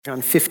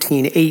John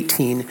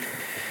 15:18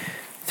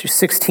 through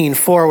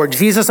 16:4, where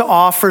Jesus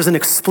offers an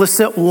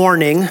explicit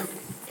warning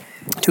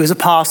to his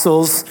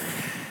apostles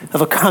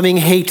of a coming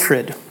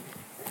hatred,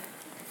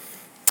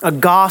 a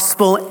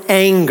gospel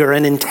anger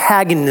and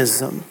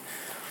antagonism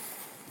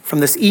from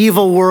this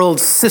evil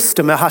world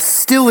system, a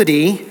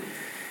hostility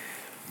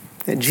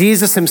that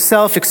Jesus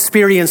himself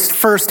experienced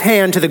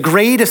firsthand to the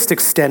greatest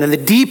extent and the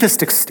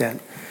deepest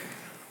extent.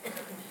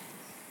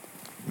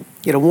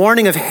 Yet a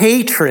warning of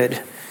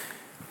hatred,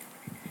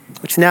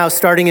 which now,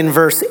 starting in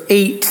verse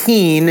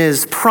 18,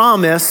 is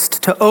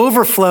promised to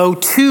overflow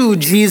to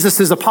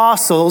Jesus'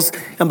 apostles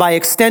and by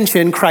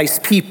extension, Christ's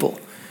people.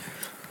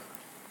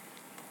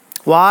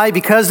 Why?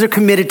 Because they're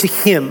committed to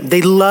him.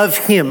 They love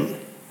him.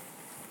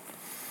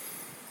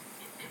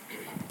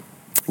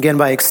 Again,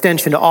 by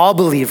extension to all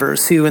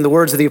believers who, in the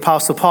words of the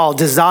Apostle Paul,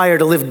 desire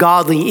to live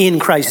godly in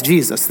Christ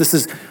Jesus. This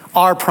is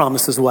our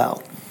promise as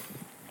well.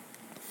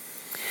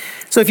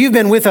 So if you've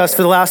been with us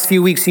for the last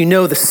few weeks, you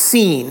know the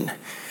scene.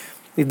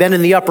 We've been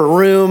in the upper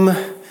room.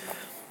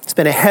 It's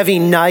been a heavy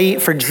night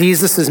for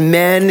Jesus'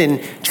 men.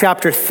 In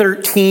chapter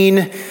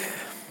 13,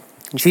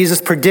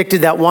 Jesus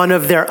predicted that one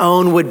of their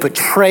own would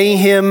betray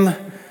him.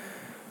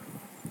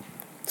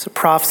 It's a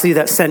prophecy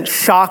that sent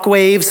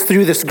shockwaves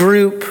through this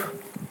group.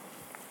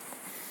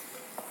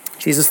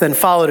 Jesus then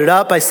followed it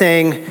up by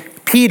saying,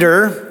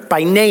 Peter,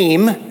 by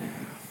name,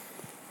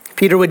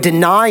 Peter would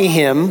deny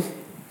him.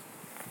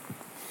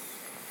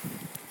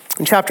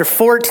 In chapter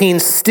 14,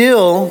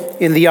 still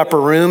in the upper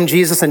room,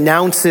 Jesus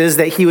announces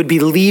that he would be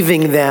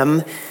leaving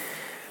them,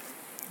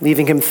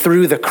 leaving him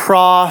through the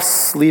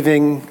cross,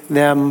 leaving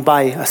them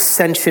by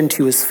ascension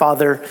to his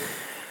Father.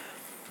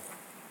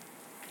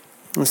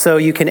 And so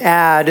you can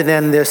add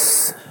then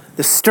this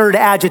stirred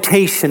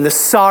agitation, the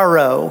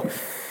sorrow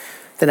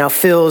that now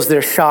fills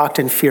their shocked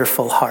and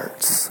fearful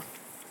hearts.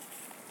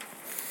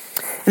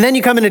 And then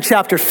you come into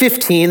chapter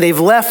 15. They've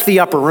left the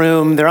upper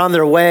room. They're on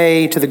their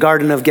way to the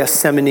Garden of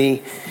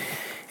Gethsemane.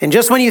 And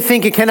just when you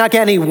think it cannot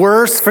get any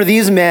worse for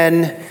these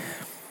men,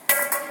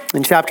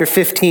 in chapter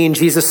 15,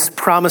 Jesus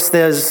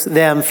promises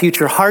them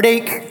future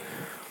heartache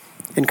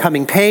and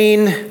coming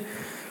pain.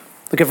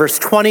 Look at verse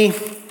 20.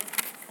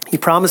 He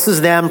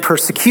promises them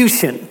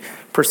persecution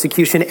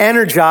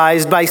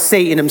energized by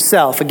Satan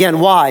himself. Again,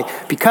 why?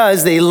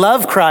 Because they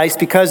love Christ,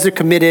 because they're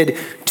committed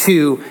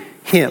to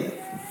him.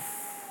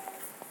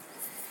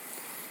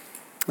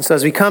 And so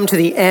as we come to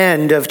the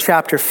end of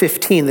chapter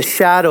 15, the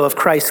shadow of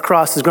Christ's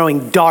cross is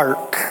growing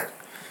dark.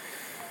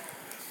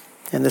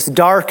 And this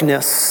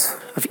darkness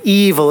of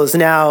evil is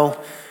now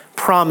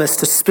promised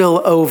to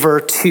spill over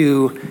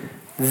to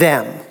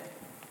them.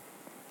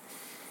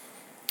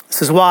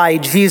 This is why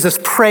Jesus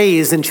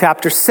prays in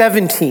chapter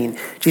 17.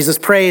 Jesus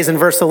prays in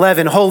verse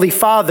 11, Holy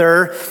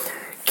Father,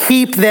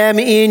 keep them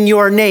in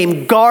your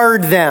name,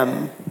 guard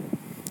them,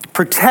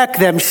 protect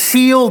them,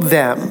 shield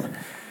them.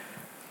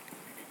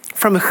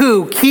 From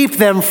who? Keep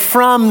them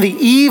from the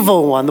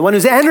evil one, the one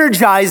who's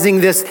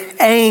energizing this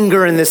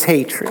anger and this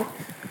hatred.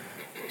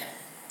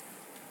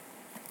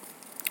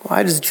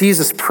 Why does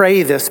Jesus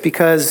pray this?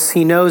 Because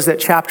he knows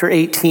that chapter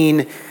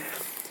 18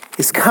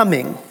 is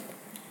coming,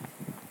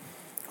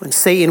 when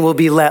Satan will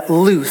be let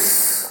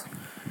loose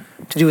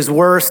to do his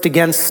worst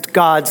against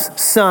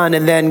God's Son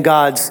and then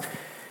God's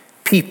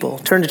people.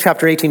 Turn to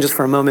chapter 18 just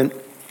for a moment.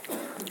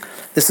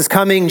 This is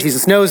coming.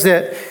 Jesus knows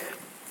it.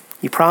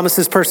 He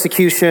promises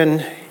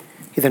persecution.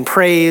 He then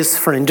prays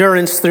for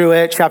endurance through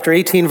it. Chapter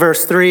 18,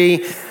 verse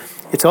 3,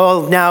 it's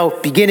all now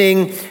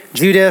beginning.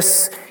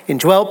 Judas,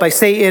 indwelt by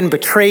Satan,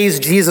 betrays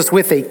Jesus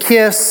with a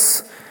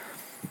kiss.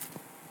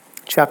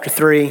 Chapter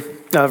 3,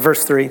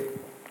 verse 3.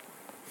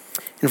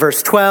 In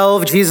verse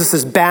 12, Jesus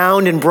is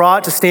bound and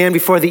brought to stand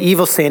before the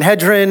evil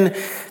Sanhedrin.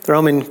 The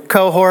Roman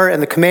cohort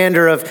and the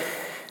commander of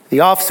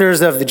the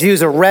officers of the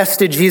Jews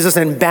arrested Jesus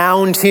and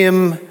bound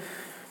him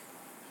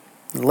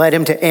and led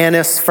him to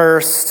Annas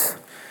first.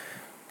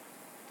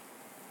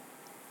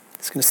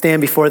 He's going to stand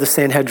before the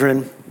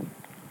Sanhedrin.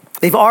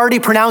 They've already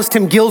pronounced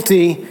him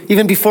guilty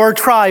even before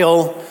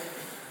trial.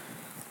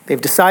 They've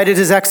decided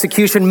his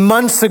execution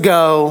months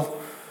ago.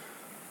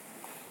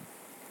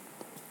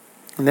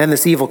 And then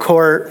this evil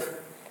court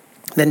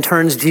then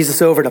turns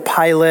Jesus over to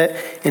Pilate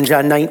in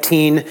John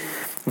 19,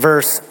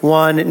 verse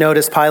 1.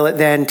 Notice Pilate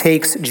then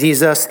takes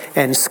Jesus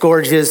and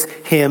scourges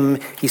him.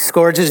 He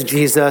scourges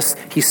Jesus.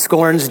 He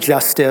scorns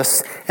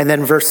justice. And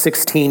then verse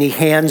 16, he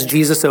hands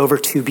Jesus over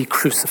to be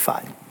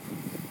crucified.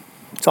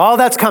 So all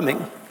that's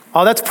coming,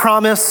 all that's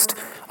promised,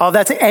 all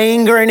that's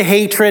anger and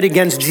hatred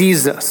against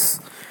Jesus.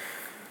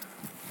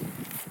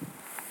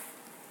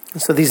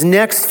 And so these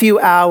next few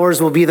hours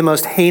will be the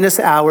most heinous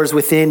hours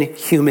within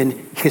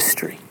human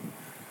history.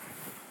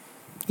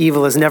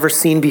 Evil is never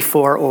seen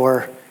before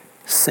or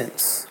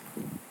since.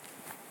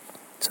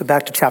 So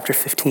back to chapter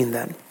 15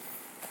 then.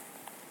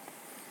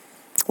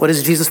 What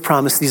does Jesus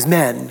promise these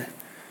men?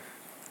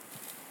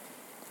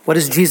 What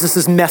is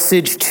Jesus'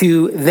 message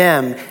to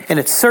them? And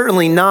it's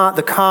certainly not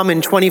the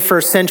common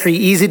 21st century,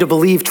 easy to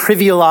believe,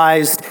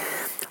 trivialized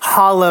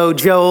hollow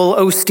Joel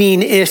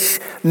Osteen-ish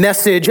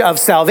message of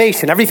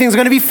salvation. Everything's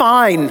going to be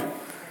fine.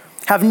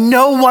 Have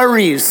no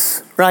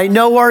worries, right?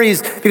 No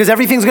worries because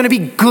everything's going to be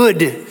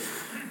good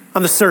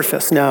on the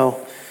surface.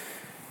 No.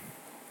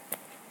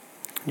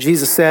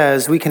 Jesus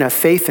says we can have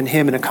faith in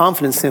him and a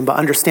confidence in him, but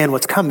understand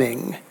what's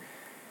coming.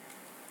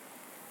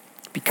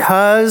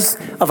 Because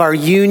of our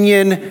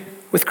union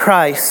with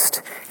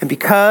Christ and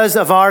because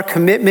of our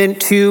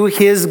commitment to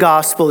his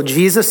gospel,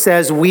 Jesus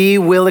says we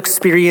will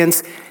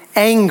experience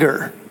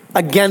anger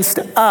against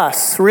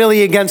us,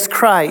 really against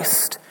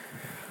Christ,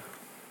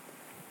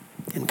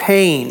 and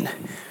pain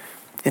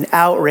and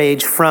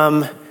outrage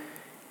from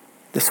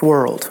this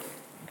world.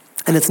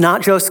 And it's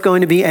not just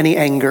going to be any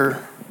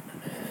anger.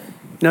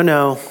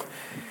 No.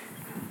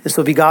 This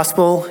will be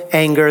gospel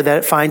anger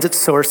that finds its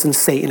source in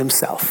Satan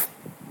himself.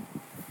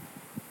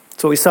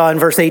 That's what we saw in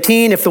verse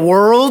 18. If the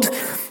world,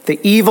 the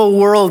evil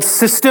world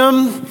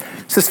system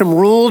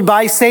ruled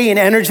by Satan,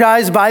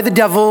 energized by the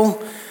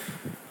devil,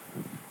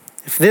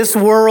 if this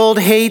world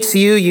hates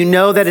you, you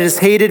know that it has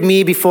hated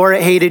me before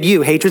it hated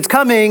you. Hatred's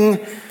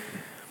coming.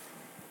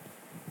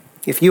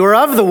 If you are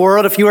of the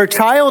world, if you are a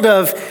child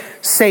of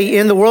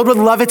Satan, the world would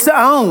love its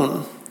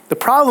own. The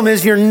problem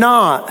is you're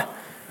not.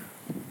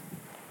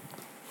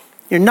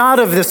 You're not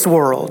of this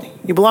world.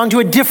 You belong to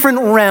a different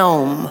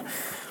realm.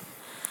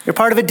 You're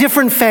part of a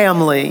different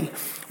family.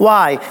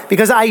 Why?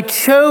 Because I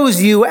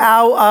chose you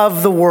out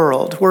of the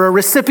world. We're a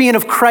recipient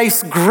of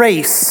Christ's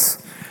grace.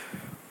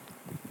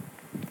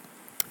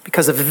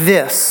 Because of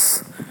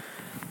this,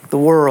 the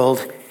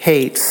world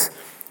hates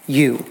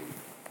you.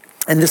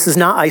 And this is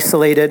not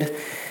isolated.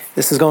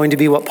 This is going to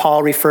be what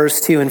Paul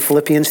refers to in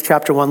Philippians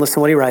chapter 1. Listen to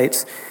what he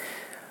writes.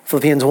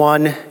 Philippians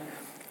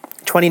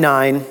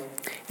 1:29.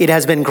 It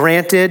has been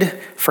granted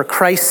for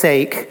Christ's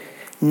sake,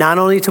 not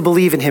only to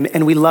believe in him,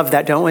 and we love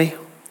that, don't we?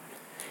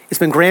 It's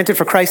been granted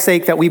for Christ's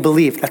sake that we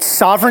believe. That's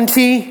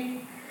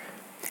sovereignty.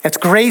 That's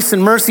grace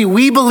and mercy.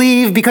 We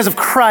believe because of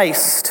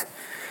Christ.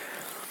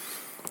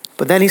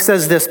 But then he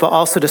says this, but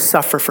also to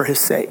suffer for his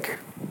sake.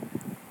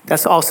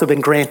 That's also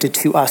been granted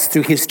to us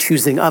through his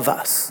choosing of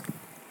us.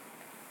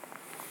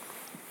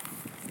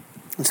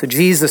 And so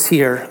Jesus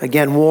here,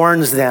 again,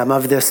 warns them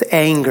of this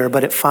anger,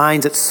 but it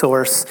finds its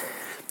source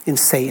in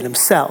Satan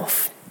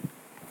himself.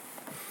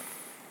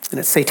 And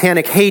it's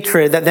satanic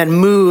hatred that then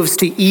moves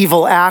to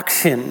evil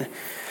action.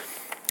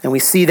 And we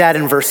see that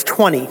in verse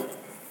 20.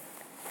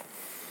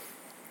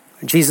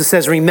 Jesus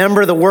says,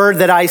 remember the word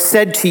that I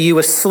said to you,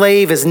 a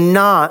slave is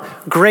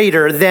not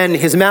greater than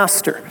his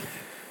master.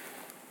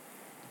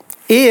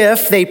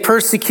 If they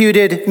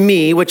persecuted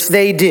me, which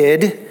they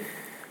did,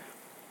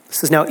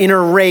 this is now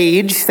inner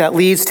rage that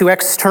leads to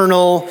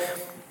external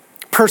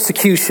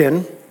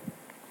persecution,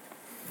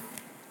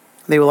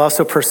 they will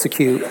also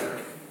persecute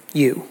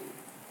you.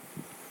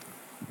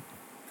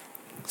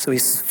 So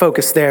he's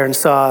focused there and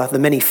saw the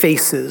many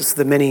faces,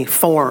 the many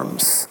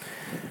forms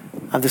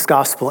of this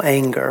gospel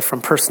anger,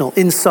 from personal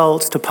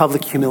insults to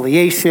public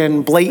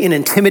humiliation, blatant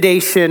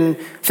intimidation,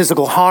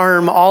 physical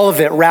harm, all of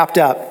it wrapped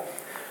up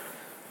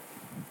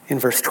in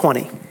verse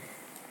 20.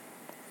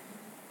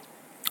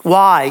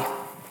 Why?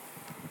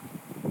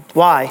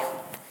 Why?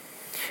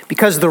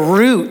 Because the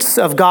roots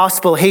of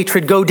gospel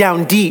hatred go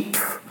down deep.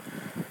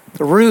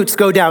 The roots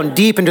go down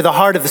deep into the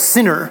heart of the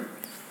sinner.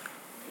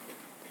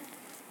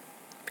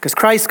 Because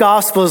Christ's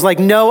gospel is like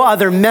no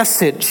other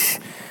message.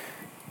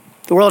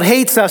 The world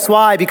hates us.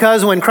 Why?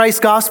 Because when Christ's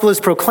gospel is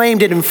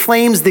proclaimed, it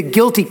inflames the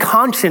guilty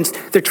conscience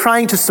they're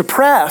trying to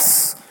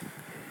suppress.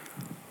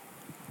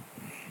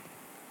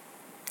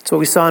 That's what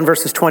we saw in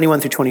verses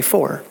 21 through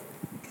 24.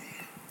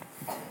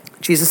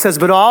 Jesus says,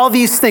 but all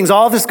these things,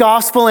 all this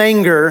gospel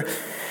anger,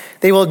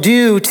 they will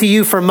do to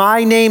you for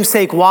my name's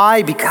sake.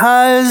 Why?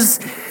 Because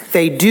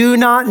they do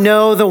not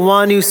know the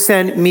one who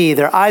sent me.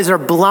 Their eyes are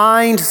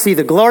blind to see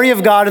the glory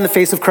of God in the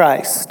face of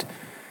Christ.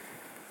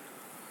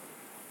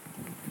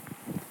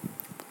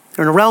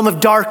 They're in a realm of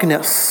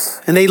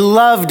darkness, and they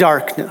love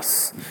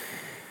darkness.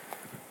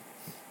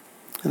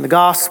 And the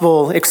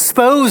gospel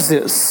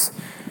exposes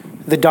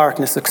the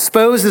darkness,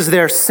 exposes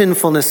their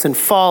sinfulness and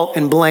fault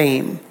and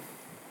blame.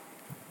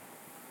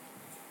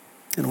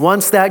 And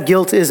once that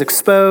guilt is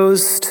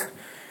exposed,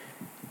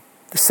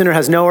 the sinner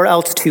has nowhere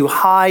else to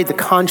hide. The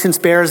conscience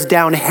bears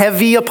down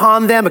heavy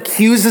upon them,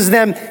 accuses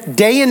them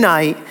day and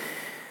night.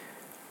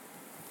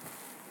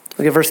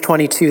 Look at verse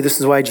 22. This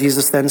is why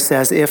Jesus then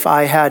says, if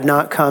I had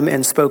not come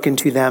and spoken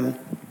to them,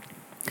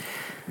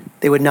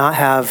 they would not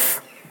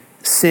have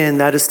sin.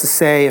 That is to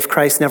say, if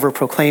Christ never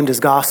proclaimed his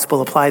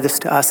gospel, apply this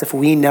to us. If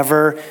we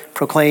never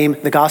proclaim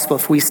the gospel,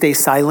 if we stay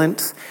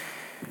silent,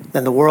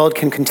 then the world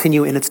can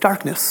continue in its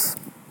darkness,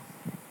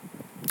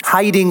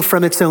 hiding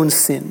from its own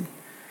sin,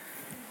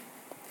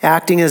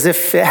 acting as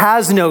if it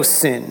has no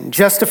sin,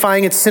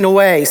 justifying its sin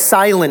away,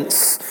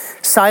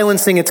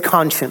 silencing its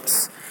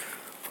conscience.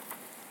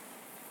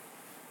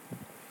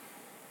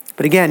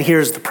 But again,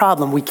 here's the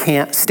problem. We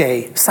can't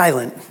stay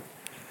silent.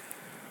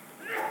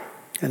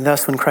 And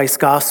thus, when Christ's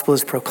gospel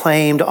is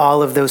proclaimed,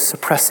 all of those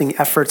suppressing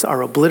efforts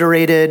are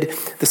obliterated.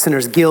 The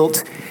sinner's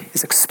guilt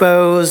is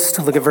exposed.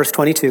 Look at verse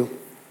 22.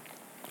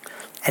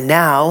 And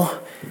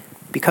now,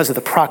 because of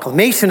the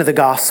proclamation of the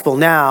gospel,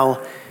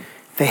 now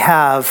they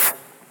have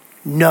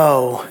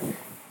no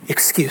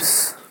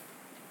excuse.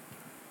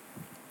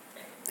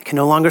 They can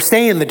no longer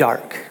stay in the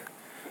dark.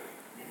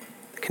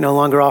 They can no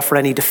longer offer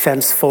any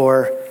defense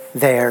for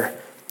their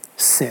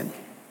sin.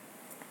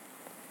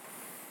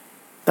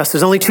 Thus,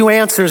 there's only two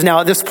answers now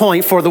at this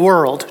point for the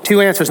world.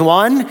 Two answers.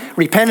 One,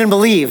 repent and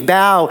believe,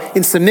 bow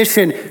in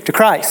submission to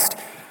Christ.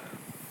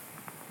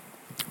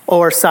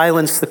 Or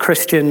silence the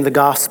Christian, the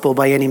gospel,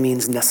 by any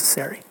means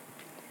necessary.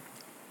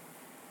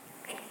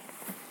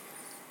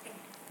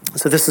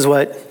 So this is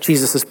what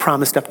Jesus has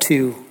promised up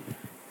to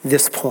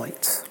this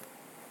point.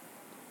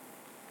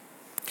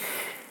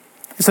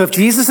 So if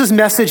Jesus'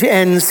 message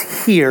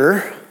ends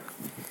here,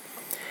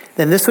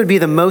 then this would be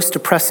the most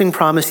depressing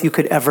promise you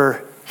could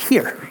ever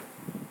hear.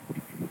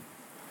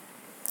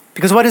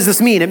 Because what does this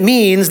mean? It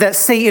means that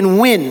Satan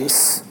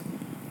wins.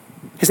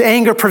 His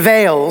anger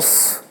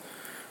prevails.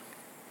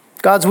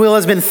 God's will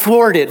has been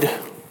thwarted.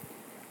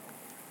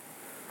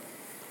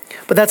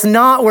 But that's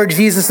not where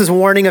Jesus'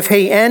 warning of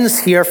hate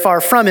ends here,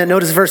 far from it.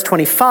 Notice verse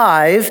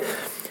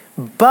 25.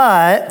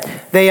 But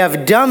they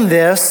have done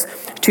this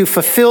to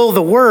fulfill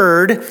the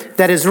word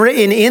that is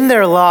written in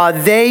their law.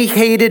 They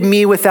hated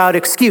me without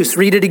excuse.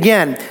 Read it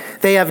again.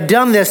 They have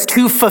done this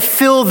to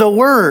fulfill the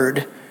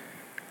word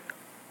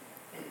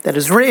that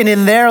is written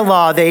in their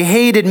law. They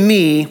hated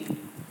me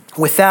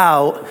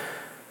without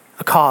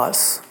a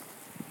cause.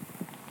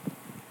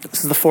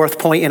 This is the fourth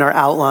point in our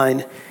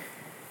outline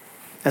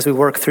as we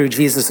work through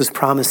Jesus'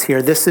 promise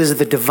here. This is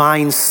the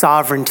divine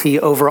sovereignty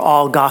over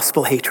all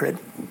gospel hatred.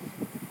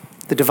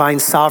 The divine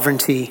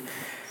sovereignty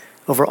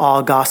over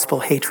all gospel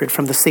hatred.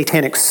 From the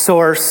satanic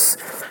source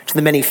to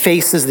the many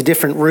faces, the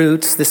different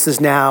roots, this is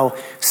now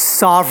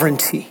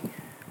sovereignty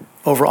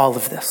over all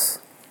of this.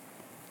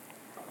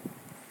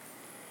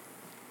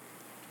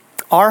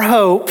 Our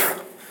hope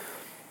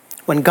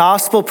when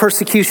gospel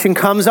persecution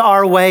comes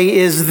our way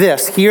is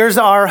this. Here's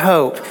our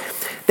hope.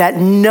 That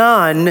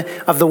none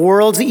of the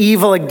world's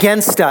evil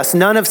against us,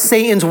 none of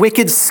Satan's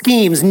wicked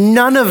schemes,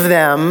 none of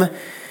them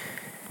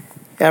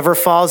ever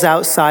falls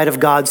outside of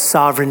God's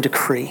sovereign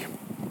decree.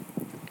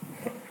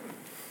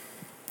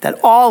 That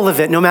all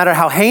of it, no matter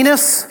how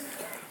heinous,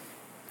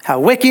 how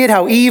wicked,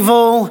 how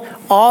evil,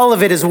 all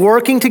of it is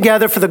working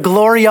together for the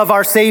glory of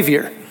our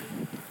Savior.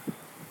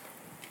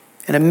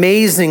 And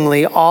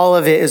amazingly, all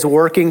of it is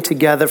working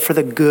together for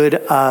the good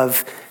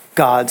of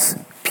God's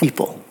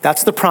people.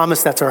 That's the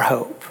promise, that's our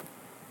hope.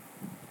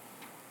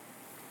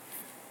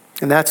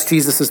 And that's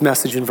Jesus'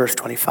 message in verse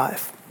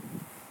 25.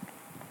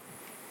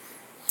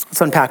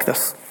 Let's unpack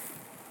this.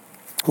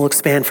 We'll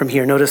expand from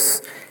here.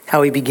 Notice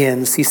how he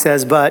begins. He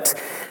says, but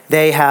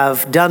they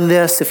have done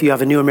this. If you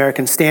have a New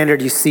American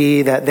Standard, you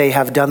see that they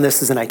have done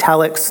this as in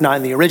italics, not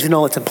in the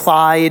original. It's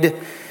implied.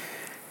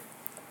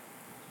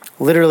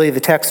 Literally, the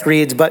text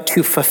reads, but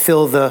to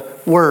fulfill the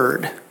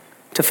word.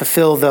 To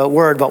fulfill the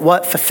word. But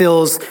what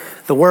fulfills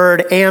the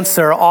word?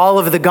 Answer all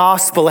of the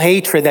gospel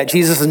hatred that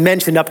Jesus has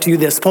mentioned up to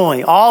this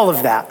point. All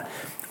of that.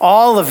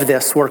 All of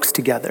this works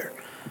together.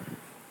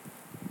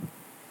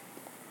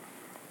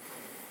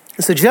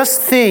 And so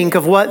just think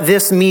of what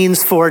this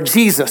means for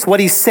Jesus, what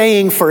he's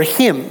saying for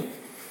him.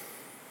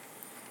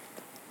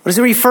 What is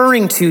he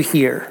referring to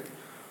here?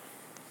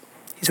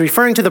 He's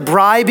referring to the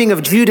bribing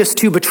of Judas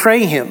to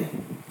betray him.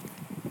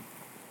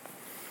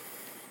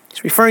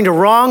 He's referring to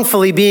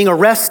wrongfully being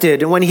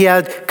arrested when he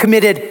had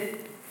committed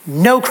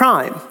no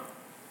crime.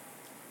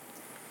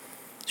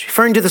 He's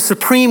referring to the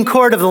Supreme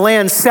Court of the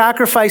land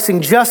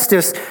sacrificing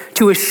justice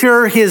to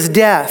assure his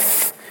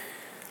death.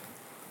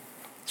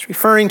 He's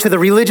referring to the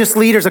religious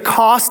leaders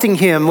accosting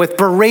him with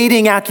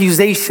berating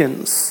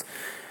accusations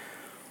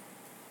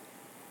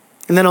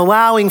and then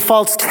allowing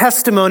false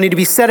testimony to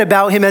be said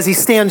about him as he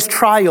stands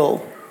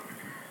trial.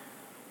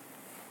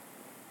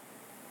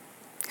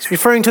 He's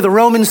referring to the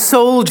Roman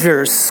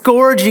soldiers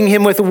scourging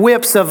him with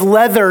whips of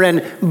leather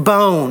and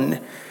bone,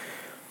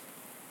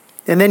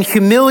 and then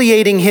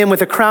humiliating him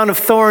with a crown of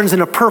thorns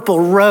and a purple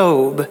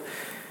robe,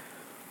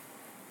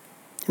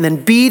 and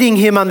then beating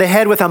him on the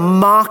head with a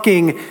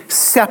mocking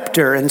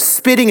scepter, and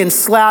spitting and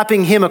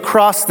slapping him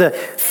across the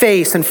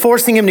face, and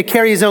forcing him to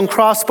carry his own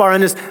crossbar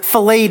on his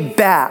filleted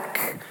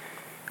back,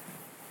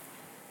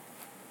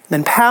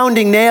 then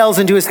pounding nails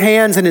into his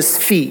hands and his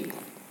feet.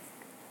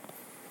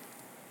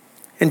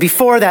 And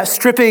before that,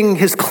 stripping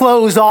his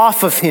clothes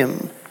off of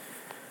him,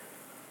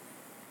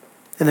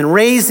 and then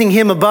raising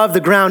him above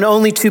the ground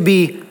only to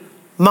be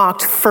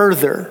mocked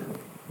further.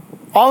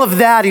 All of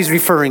that he's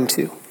referring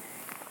to.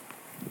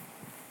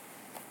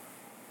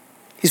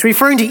 He's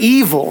referring to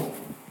evil.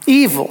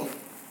 Evil.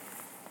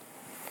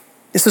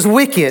 This is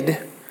wicked.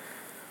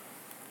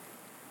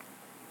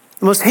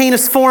 The most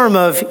heinous form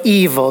of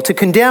evil, to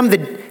condemn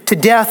to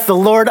death the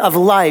Lord of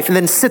life and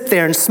then sit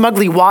there and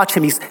smugly watch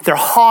him. They're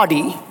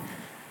haughty.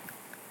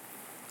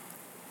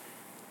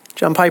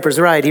 John Piper's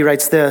right. He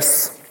writes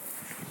this,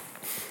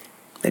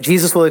 that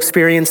Jesus will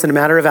experience in a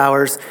matter of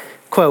hours,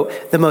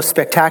 quote, the most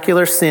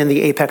spectacular sin,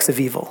 the apex of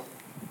evil.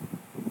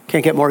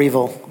 Can't get more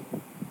evil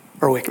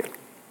or wicked.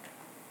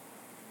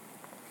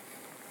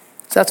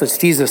 So that's what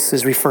Jesus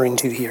is referring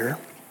to here.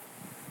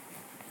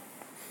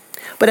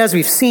 But as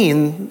we've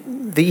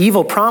seen, the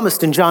evil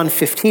promised in John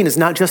 15 is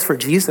not just for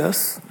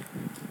Jesus.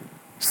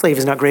 Slave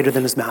is not greater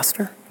than his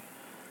master.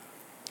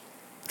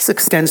 This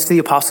extends to the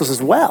apostles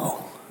as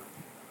well.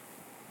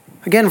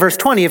 Again, verse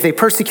 20, if they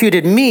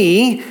persecuted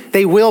me,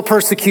 they will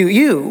persecute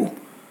you.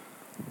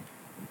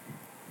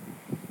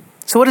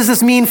 So what does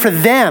this mean for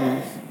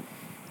them?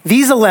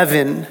 These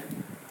 11,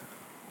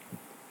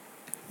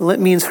 well, it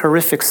means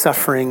horrific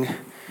suffering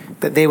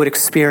that they would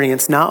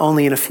experience not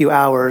only in a few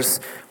hours,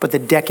 but the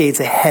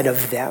decades ahead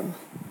of them.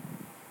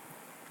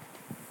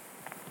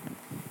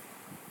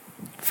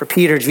 For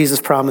Peter, Jesus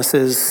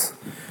promises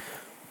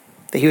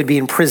that he would be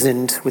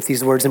imprisoned with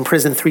these words,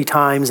 imprisoned 3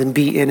 times and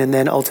beaten and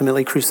then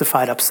ultimately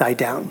crucified upside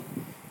down.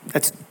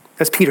 That's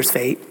Peter's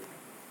fate.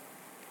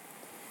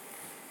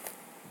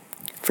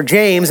 For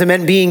James, it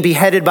meant being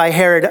beheaded by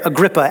Herod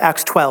Agrippa,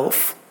 Acts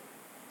 12.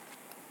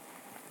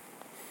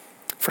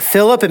 For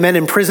Philip, it meant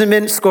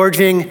imprisonment,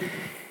 scourging,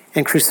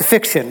 and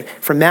crucifixion.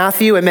 For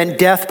Matthew, it meant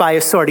death by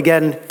a sword,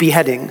 again,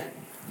 beheading.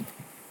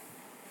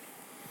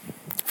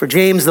 For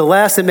James the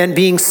Less, it meant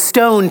being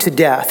stoned to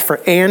death.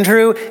 For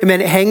Andrew, it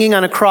meant hanging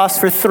on a cross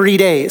for 3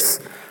 days.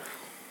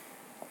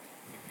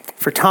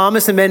 For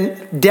Thomas, it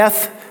meant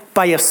death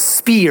by a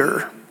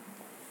spear.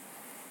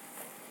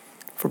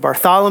 For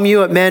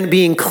Bartholomew, it meant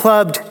being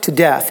clubbed to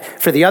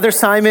death. For the other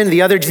Simon,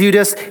 the other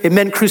Judas, it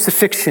meant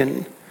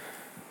crucifixion.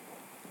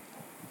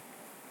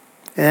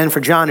 And for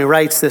John, who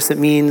writes this, it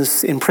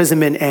means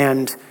imprisonment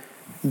and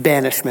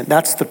banishment.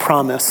 That's the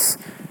promise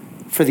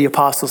for the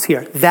apostles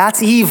here.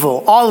 That's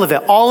evil, all of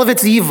it. All of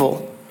it's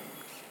evil.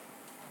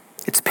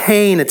 It's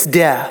pain, it's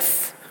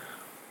death.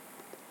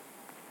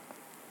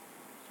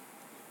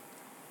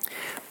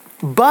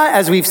 But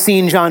as we've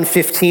seen, John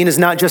 15 is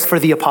not just for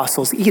the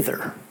apostles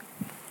either.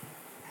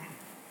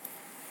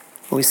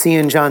 What we see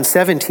in John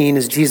 17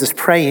 is Jesus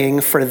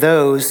praying for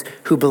those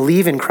who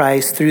believe in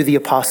Christ through the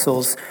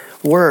apostles'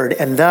 word.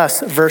 And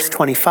thus, verse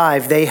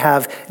 25, they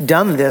have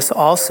done this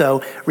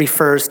also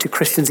refers to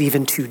Christians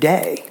even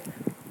today.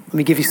 Let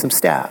me give you some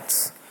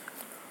stats.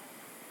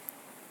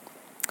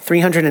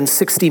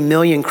 360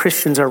 million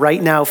Christians are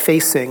right now,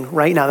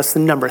 that's the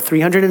number,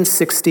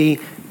 360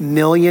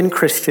 million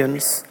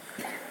Christians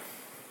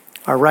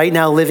are right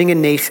now living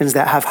in nations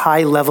that have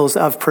high levels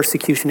of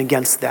persecution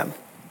against them.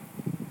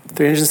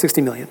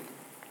 360 million.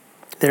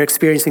 They're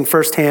experiencing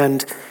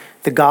firsthand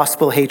the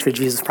gospel hatred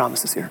Jesus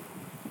promises here.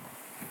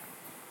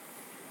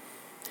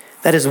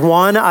 That is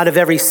 1 out of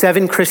every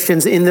 7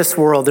 Christians in this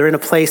world. They're in a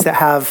place that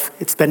have,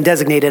 it's been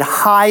designated,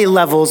 high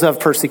levels of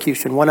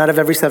persecution. 1 out of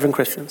every 7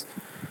 Christians.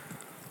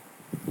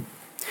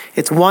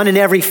 It's 1 in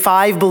every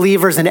 5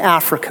 believers in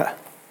Africa.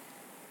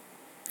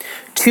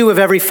 2 of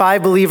every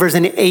 5 believers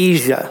in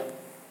Asia.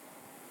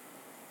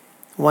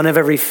 1 of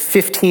every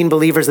 15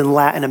 believers in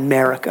Latin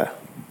America.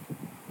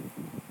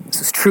 This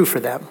is true for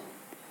them.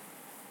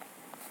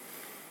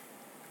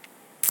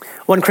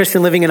 One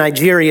Christian living in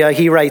Nigeria,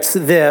 he writes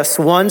this,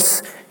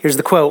 here's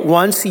the quote,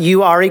 once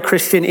you are a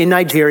Christian in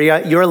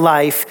Nigeria, your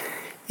life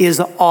is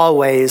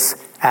always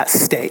at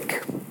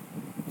stake.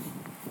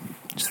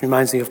 Just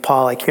reminds me of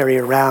Paul, I carry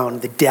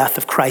around the death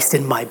of Christ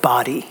in my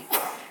body.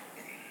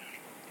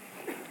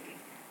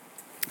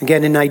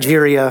 Again, in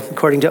Nigeria,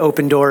 according to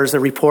Open Doors, a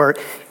report,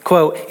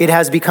 quote, it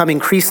has become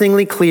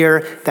increasingly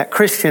clear that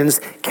Christians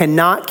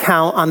cannot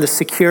count on the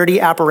security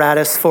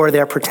apparatus for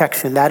their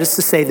protection. That is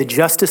to say, the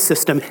justice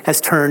system has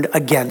turned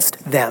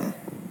against them.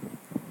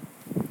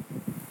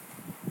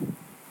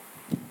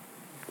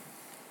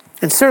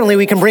 And certainly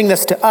we can bring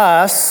this to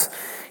us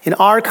in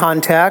our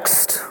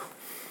context,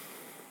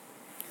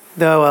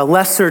 though a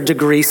lesser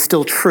degree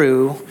still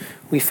true.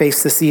 We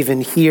face this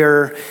even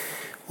here.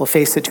 We'll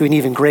face it to an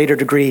even greater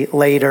degree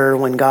later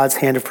when God's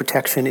hand of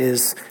protection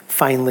is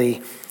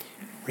finally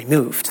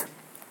removed.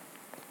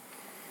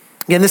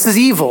 Again, this is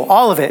evil,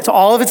 all of it.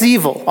 All of it's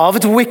evil. All of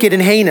it's wicked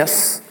and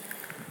heinous.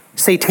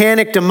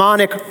 Satanic,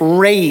 demonic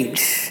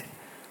rage.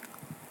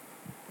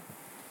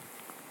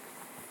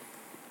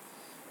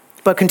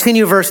 But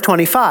continue verse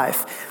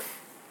 25.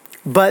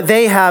 But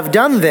they have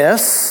done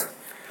this.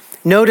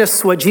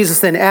 Notice what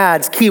Jesus then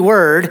adds, key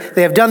word.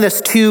 They have done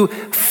this to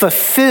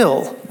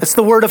fulfill. That's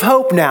the word of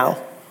hope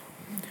now.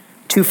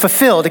 To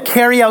fulfill, to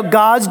carry out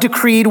God's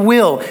decreed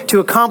will, to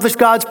accomplish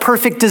God's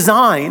perfect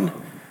design.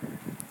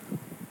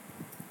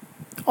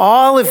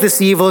 All of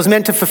this evil is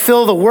meant to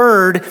fulfill the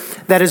word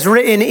that is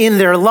written in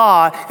their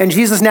law. And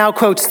Jesus now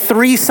quotes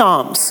 3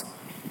 Psalms.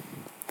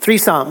 3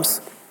 Psalms.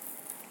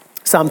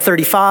 Psalm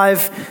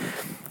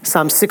 35,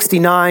 Psalm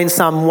 69,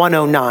 Psalm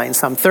 109.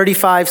 Psalm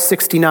 35,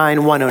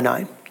 69,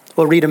 109.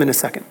 We'll read them in a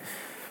second.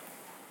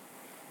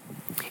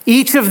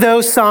 Each of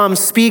those Psalms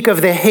speak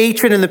of the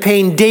hatred and the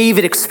pain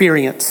David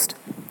experienced.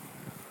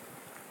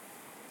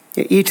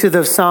 Each of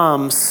those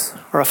Psalms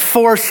are a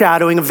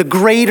foreshadowing of the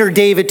greater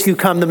David to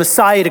come, the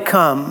Messiah to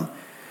come,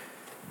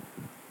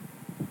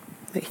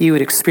 that he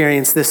would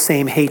experience this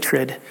same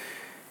hatred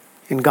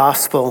and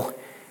gospel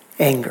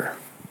anger.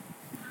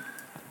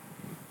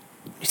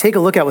 You take a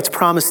look at what's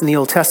promised in the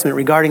Old Testament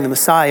regarding the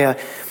Messiah,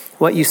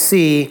 what you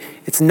see,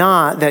 it's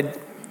not that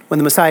when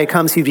the Messiah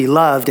comes, he'd be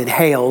loved and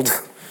hailed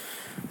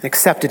and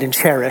accepted and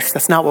cherished.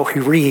 That's not what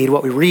we read.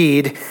 What we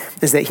read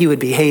is that he would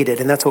be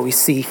hated, and that's what we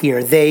see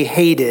here. They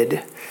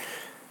hated,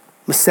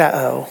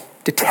 Meseo,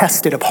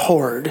 detested,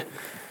 abhorred.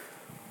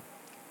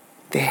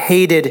 They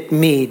hated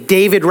me.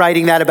 David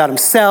writing that about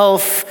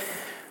himself,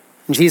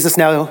 and Jesus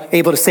now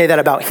able to say that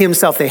about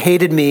himself. They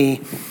hated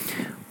me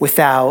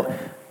without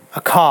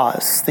a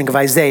cause. Think of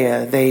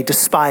Isaiah. They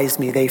despised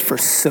me. They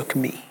forsook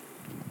me.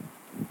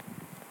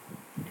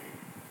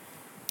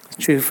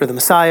 It's true for the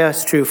Messiah.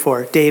 It's true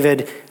for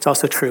David. It's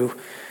also true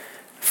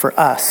for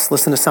us.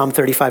 Listen to Psalm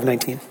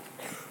 35:19.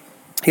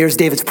 Here's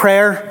David's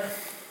prayer.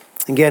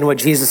 Again, what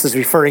Jesus is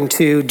referring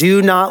to.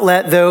 Do not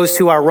let those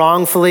who are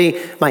wrongfully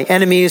my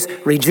enemies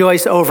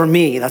rejoice over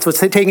me. That's what's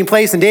taking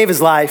place in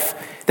David's life.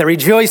 They're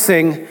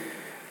rejoicing.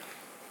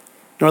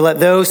 Nor let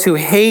those who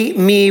hate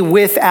me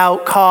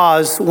without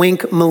cause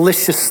wink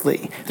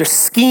maliciously. They're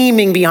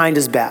scheming behind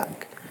his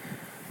back.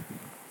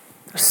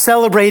 They're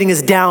celebrating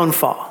his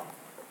downfall.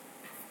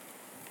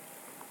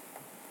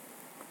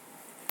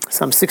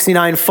 Psalm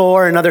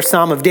 69:4, another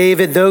Psalm of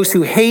David. Those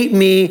who hate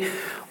me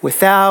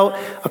without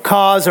a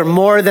cause are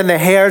more than the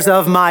hairs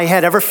of my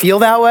head. Ever feel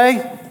that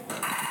way?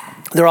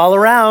 They're all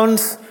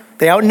around.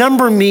 They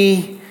outnumber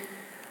me.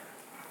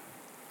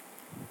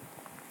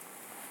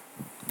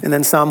 And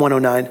then Psalm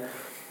 109.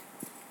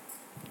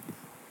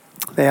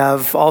 They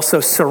have also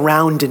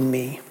surrounded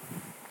me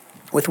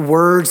with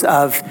words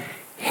of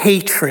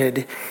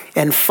hatred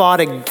and fought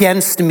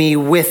against me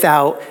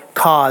without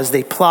cause.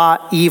 They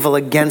plot evil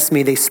against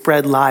me. They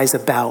spread lies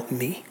about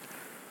me.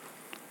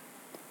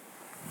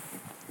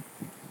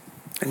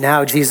 And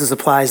now Jesus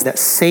applies that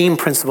same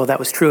principle that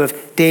was true of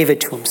David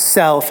to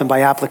himself, and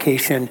by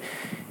application,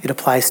 it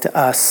applies to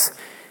us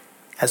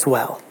as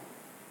well.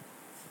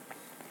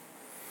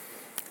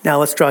 Now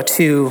let's draw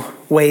two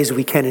ways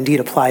we can indeed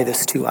apply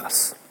this to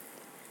us.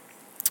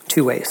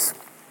 Two ways.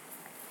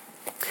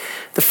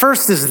 The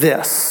first is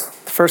this.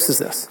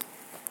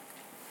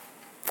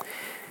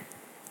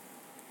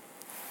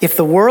 If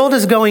the world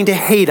is going to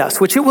hate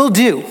us, which it will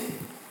do,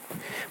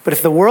 but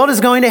if the world is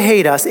going to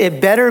hate us,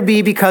 it better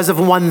be because of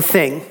one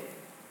thing.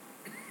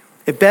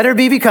 It better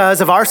be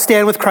because of our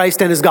stand with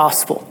Christ and his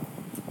gospel.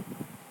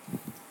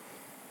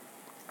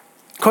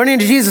 According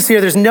to Jesus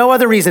here, there's no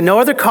other reason, no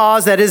other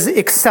cause that is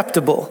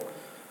acceptable.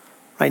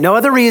 Right? No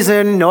other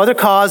reason, no other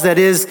cause that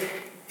is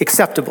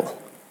acceptable.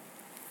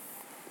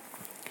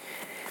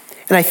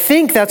 And I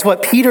think that's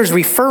what Peter's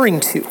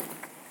referring to.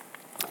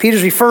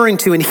 Peter's referring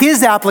to in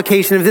his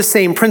application of this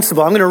same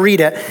principle. I'm going to read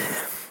it.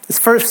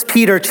 It's 1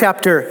 Peter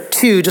chapter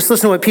 2. Just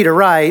listen to what Peter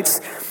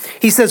writes.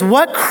 He says,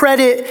 what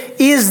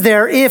credit is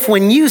there if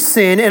when you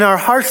sin and are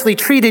harshly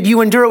treated, you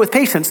endure it with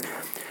patience?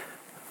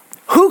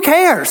 Who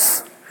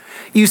cares?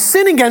 You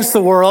sin against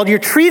the world, you're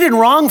treated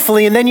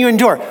wrongfully, and then you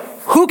endure.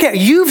 Who cares?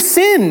 You've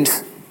sinned.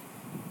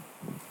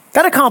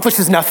 That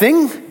accomplishes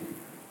nothing.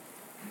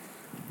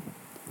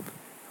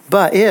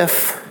 But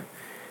if,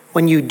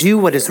 when you do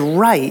what is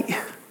right,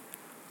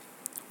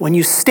 when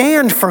you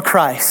stand for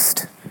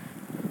Christ,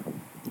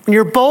 when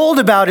you're bold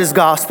about his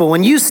gospel,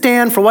 when you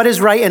stand for what is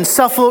right and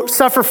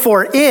suffer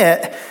for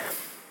it,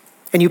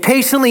 and you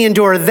patiently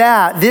endure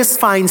that, this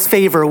finds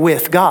favor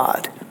with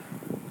God.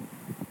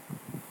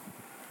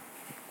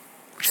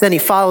 Which then he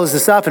follows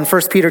this up in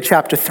 1 Peter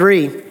chapter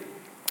 3.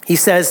 He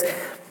says,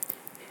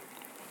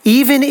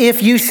 even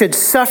if you should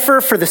suffer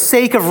for the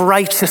sake of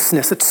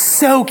righteousness, it's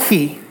so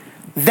key.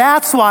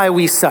 That's why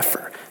we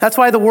suffer. That's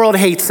why the world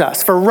hates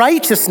us, for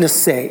righteousness'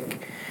 sake.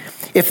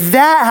 If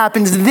that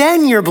happens,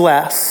 then you're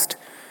blessed.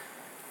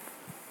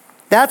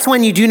 That's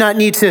when you do not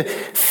need to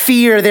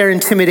fear their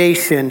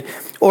intimidation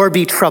or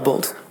be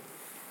troubled.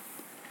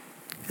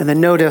 And then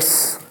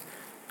notice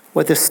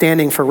what this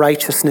standing for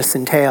righteousness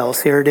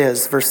entails. Here it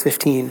is, verse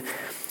 15.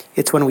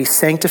 It's when we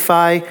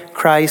sanctify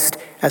Christ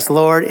as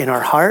Lord in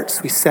our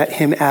hearts. We set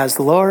him as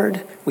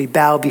Lord. We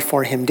bow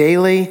before him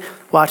daily.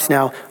 Watch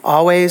now,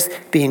 always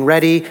being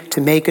ready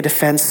to make a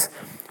defense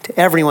to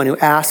everyone who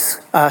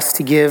asks us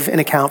to give an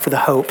account for the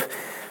hope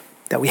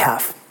that we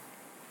have.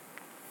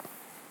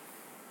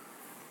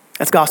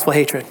 That's gospel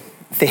hatred.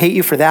 If they hate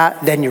you for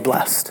that, then you're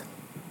blessed.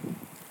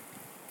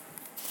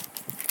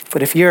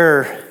 But if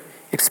you're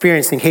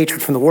experiencing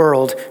hatred from the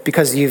world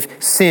because you've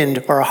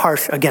sinned or are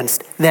harsh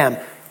against them,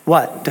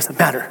 what? Doesn't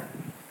matter.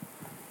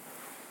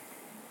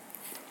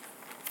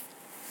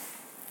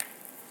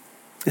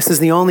 This is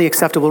the only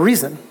acceptable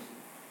reason.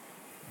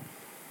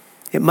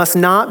 It must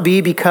not be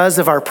because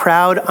of our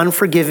proud,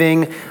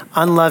 unforgiving,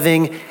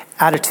 unloving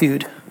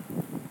attitude.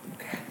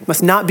 It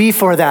must not be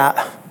for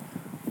that.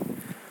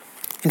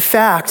 In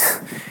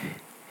fact,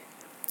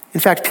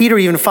 Peter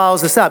even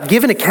follows this up.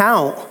 Give an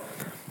account.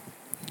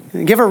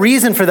 Give a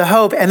reason for the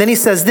hope. And then he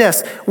says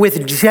this,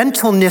 with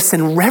gentleness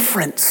and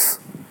reverence.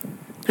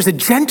 There's a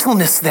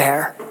gentleness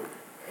there.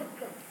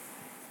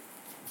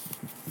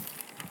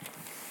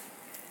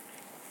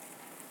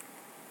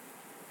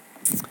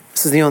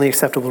 This is the only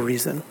acceptable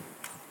reason.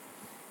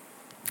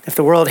 If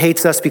the world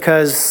hates us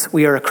because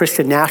we are a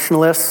Christian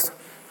nationalist,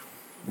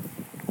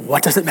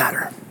 what does it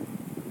matter?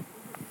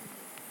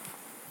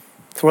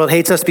 If the world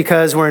hates us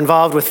because we're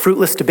involved with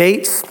fruitless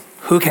debates,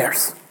 who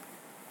cares?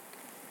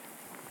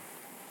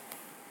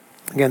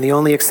 Again, the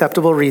only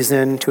acceptable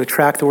reason to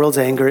attract the world's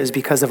anger is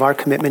because of our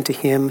commitment to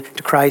him,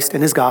 to Christ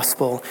and his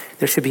gospel.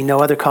 There should be no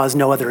other cause,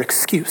 no other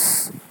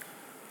excuse.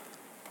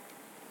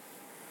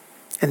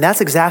 And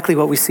that's exactly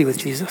what we see with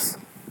Jesus.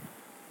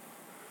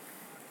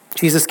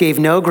 Jesus gave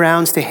no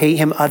grounds to hate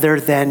him other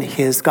than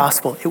his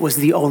gospel. It was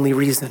the only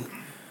reason.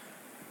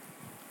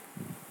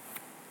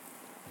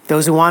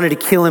 Those who wanted to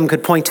kill him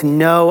could point to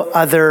no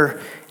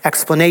other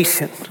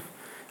explanation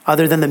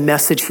other than the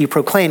message he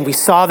proclaimed. We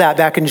saw that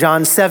back in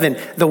John 7.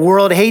 The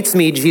world hates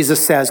me,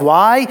 Jesus says.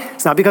 Why?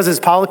 It's not because of his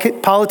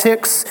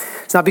politics.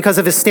 It's not because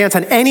of his stance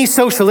on any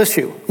social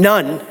issue.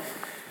 None.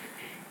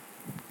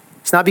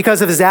 It's not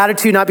because of his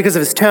attitude, not because of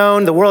his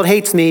tone. The world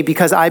hates me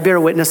because I bear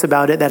witness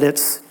about it that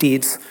its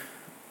deeds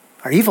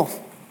are evil.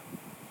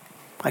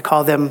 I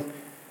call them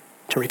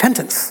to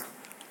repentance,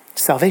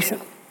 salvation.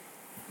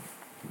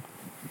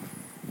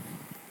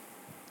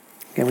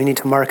 Again, we need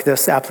to mark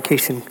this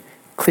application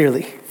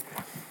clearly.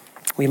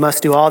 We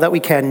must do all that we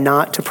can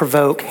not to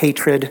provoke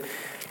hatred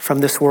from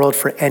this world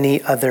for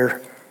any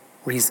other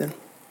reason.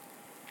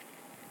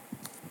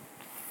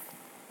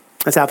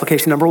 That's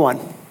application number one.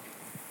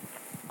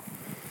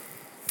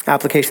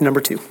 Application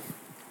number two.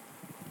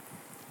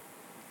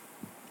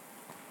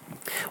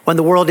 When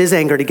the world is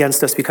angered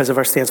against us because of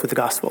our stance with the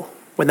gospel,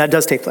 when that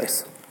does take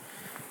place,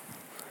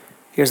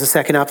 here's the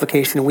second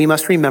application. We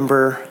must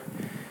remember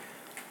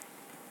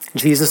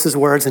Jesus'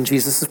 words and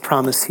Jesus'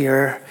 promise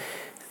here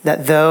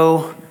that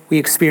though we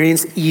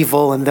experience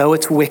evil and though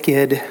it's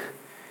wicked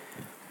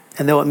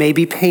and though it may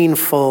be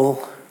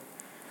painful,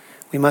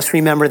 we must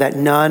remember that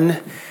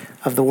none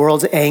of the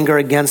world's anger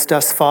against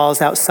us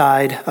falls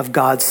outside of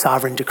God's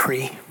sovereign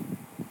decree.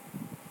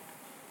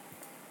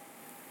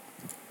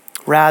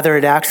 Rather,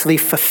 it actually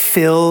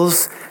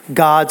fulfills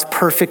God's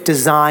perfect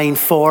design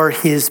for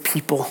his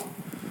people.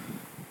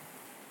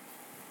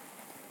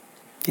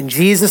 In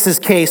Jesus'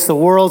 case, the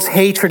world's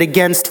hatred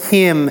against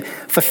him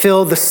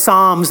fulfilled the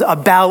Psalms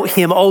about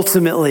him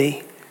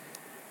ultimately.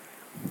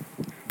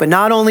 But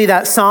not only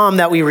that psalm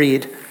that we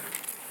read,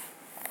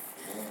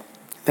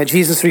 that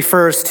Jesus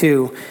refers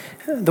to,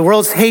 the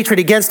world's hatred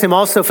against him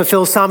also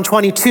fulfills Psalm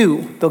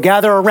 22. They'll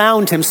gather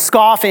around him,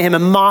 scoff at him,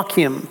 and mock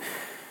him.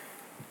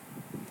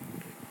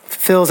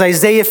 Fulfills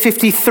Isaiah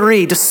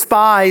 53,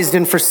 despised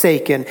and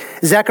forsaken.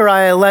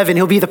 Zechariah 11,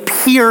 he'll be the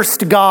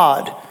pierced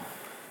God.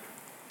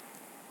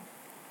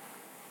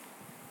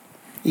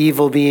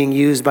 Evil being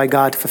used by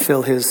God to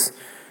fulfill his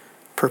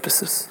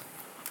purposes.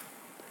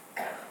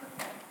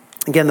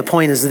 Again, the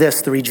point is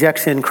this: the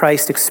rejection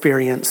Christ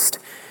experienced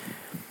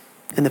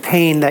and the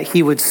pain that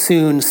he would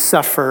soon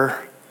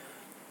suffer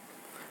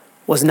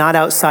was not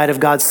outside of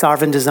God's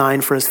sovereign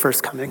design for his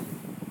first coming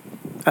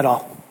at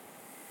all.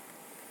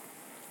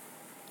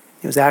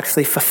 It was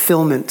actually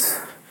fulfillment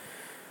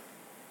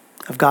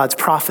of God's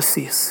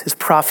prophecies, his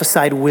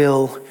prophesied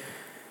will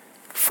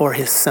for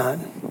his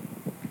son.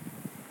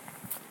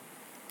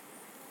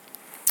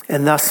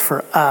 And thus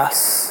for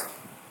us,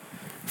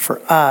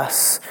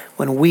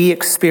 when we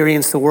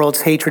experience the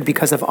world's hatred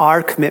because of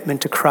our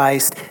commitment to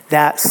Christ,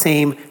 that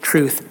same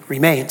truth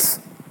remains.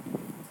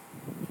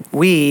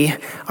 We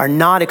are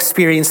not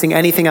experiencing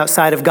anything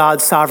outside of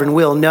God's sovereign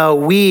will. No,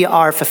 we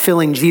are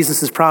fulfilling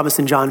Jesus' promise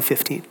in John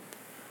 15,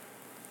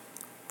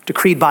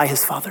 decreed by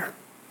his Father.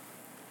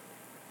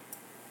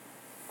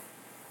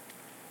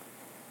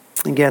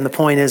 Again, the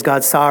point is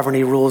God's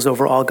sovereignty rules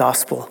over all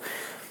gospel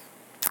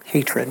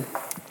hatred.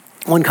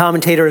 One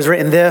commentator has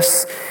written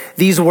this: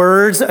 these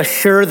words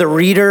assure the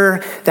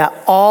reader that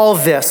all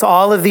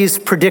of these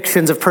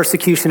predictions of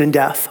persecution and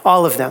death,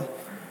 all of them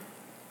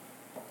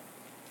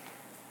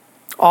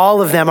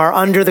are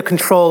under the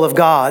control of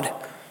God,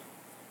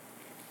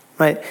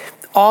 right?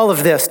 All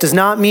of this does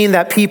not mean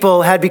that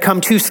people had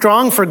become too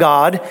strong for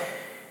God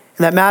and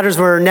that matters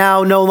were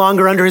now no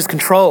longer under his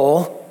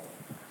control.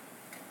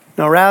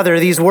 No, rather,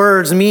 these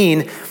words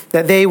mean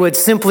that they would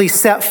simply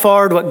set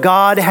forward what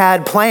God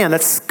had planned.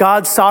 That's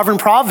God's sovereign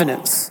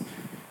providence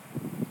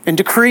and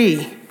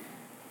decree.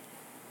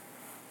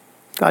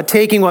 God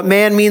taking what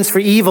man means for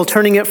evil,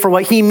 turning it for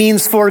what he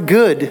means for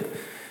good.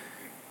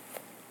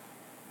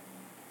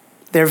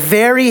 Their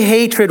very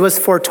hatred was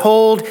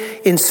foretold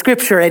in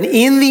Scripture. And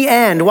in the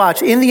end,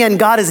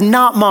 God is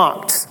not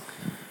mocked.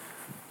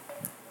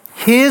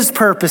 His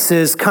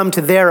purposes come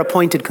to their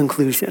appointed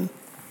conclusion.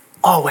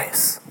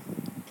 Always.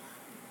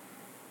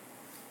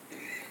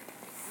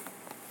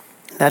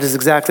 That is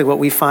exactly what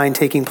we find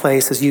taking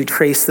place as you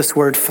trace this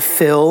word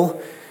fulfill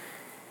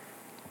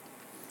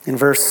In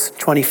verse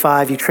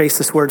 25, you trace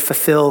this word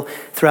fulfill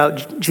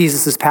throughout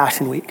Jesus'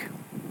 Passion Week.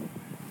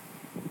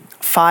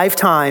 Five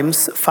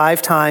times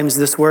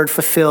this word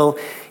fulfill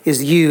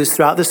is used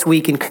throughout this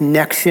week in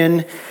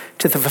connection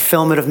to the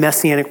fulfillment of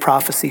messianic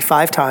prophecy.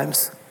 5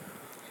 times.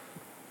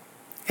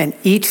 And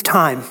each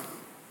time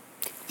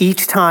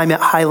it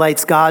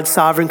highlights God's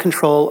sovereign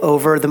control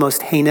over the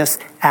most heinous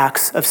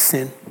acts of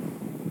sin.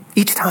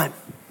 Each time.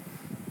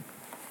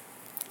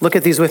 Look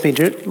at these with me.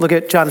 Look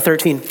at John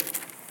 13.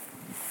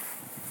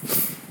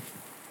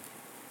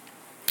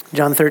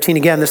 John 13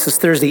 again, this is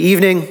Thursday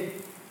evening.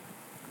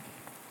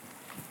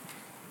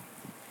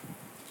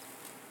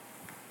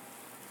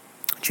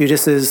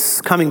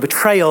 Judas's coming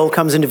betrayal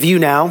comes into view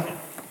now.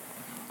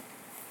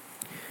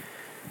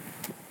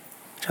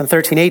 John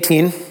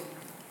 13:18.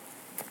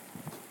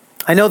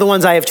 I know the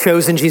ones I have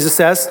chosen, Jesus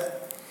says.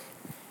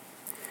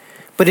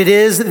 But it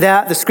is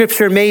that the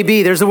scripture may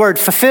be, there's the word,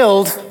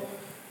 fulfilled.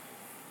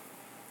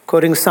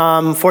 Quoting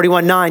Psalm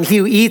 41:9, he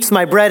who eats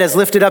my bread has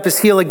lifted up his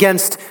heel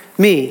against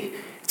me.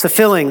 It's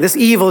fulfilling. This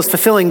evil is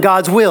fulfilling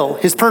God's will,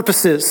 his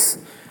purposes.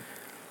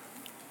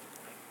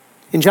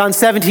 In John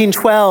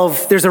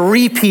 17:12, there's a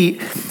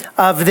repeat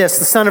of this.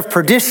 The son of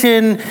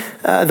perdition,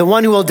 the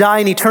one who will die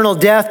in eternal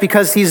death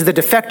because he's the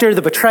defector,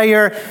 the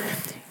betrayer.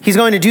 He's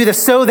going to do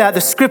this so that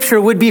the scripture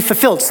would be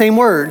fulfilled. Same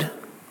word.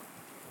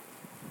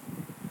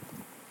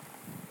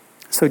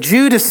 So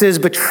Judas's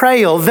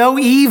betrayal, though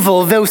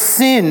evil, though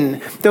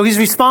sin, though he's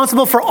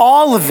responsible for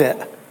all of it,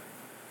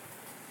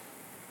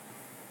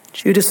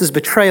 Judas's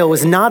betrayal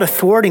was not a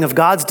thwarting of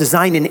God's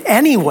design in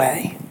any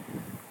way.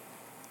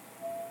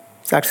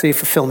 It's actually a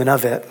fulfillment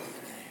of it.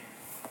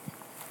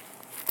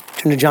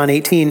 Turn to John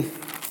 18.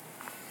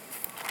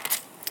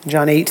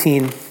 John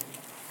 18.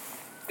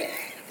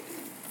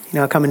 You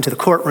now come into the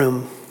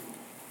courtroom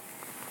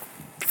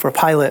for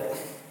Pilate.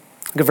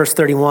 Look at verse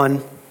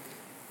 31.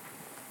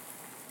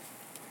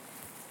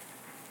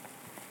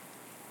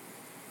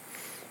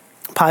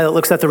 Pilate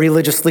looks at the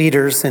religious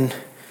leaders and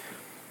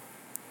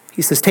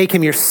he says, take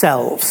him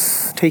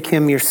yourselves. Take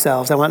him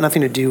yourselves. I want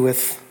nothing to do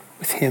with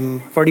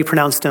him. I've already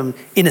pronounced him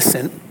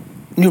innocent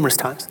numerous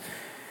times.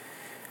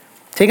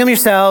 Take him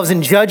yourselves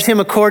and judge him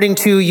according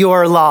to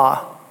your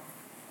law.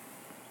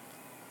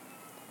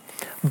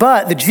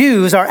 But the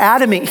Jews are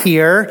adamant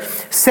here,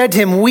 said to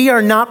him, we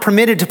are not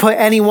permitted to put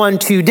anyone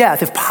to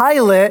death. If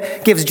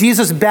Pilate gives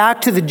Jesus back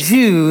to the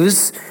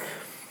Jews,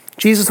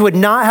 Jesus would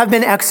not have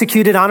been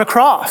executed on a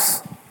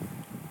cross.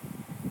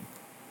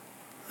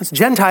 That's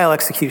Gentile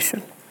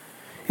execution.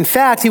 In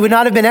fact, he would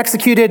not have been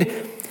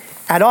executed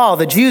at all.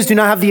 The Jews do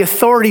not have the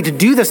authority to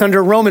do this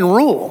under Roman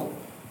rule.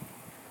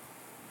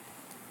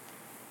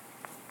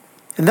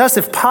 And thus,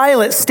 if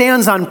Pilate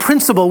stands on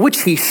principle,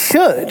 which he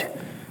should,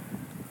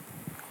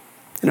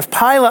 and if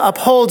Pilate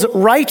upholds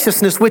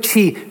righteousness, which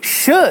he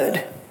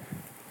should,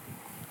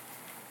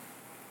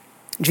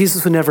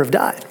 Jesus would never have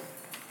died.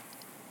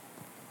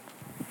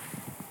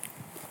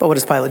 But what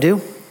does Pilate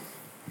do?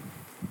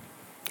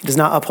 He does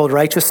not uphold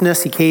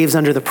righteousness. He caves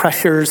under the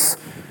pressures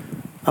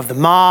of the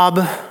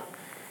mob.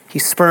 He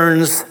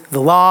spurns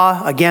the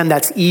law. Again,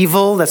 that's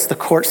evil. That's the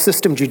court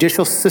system,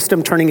 judicial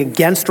system turning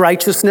against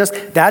righteousness.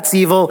 That's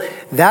evil.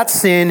 That's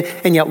sin.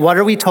 And yet what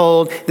are we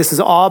told? This is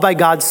all by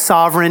God's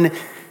sovereign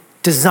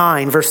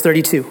design. Verse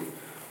 32.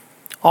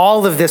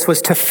 All of this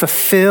was to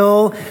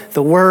fulfill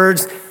the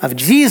words of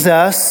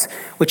Jesus,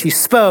 which he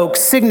spoke,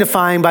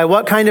 signifying by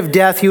what kind of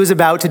death he was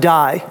about to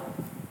die.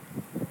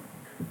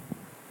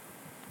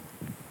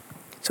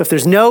 So if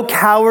there's no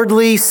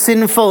cowardly,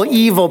 sinful,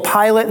 evil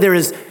Pilate, there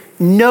is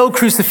no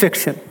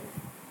crucifixion.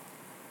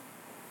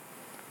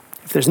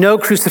 If there's no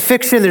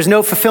crucifixion, there's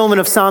no fulfillment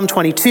of Psalm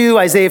 22,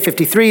 Isaiah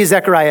 53,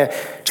 Zechariah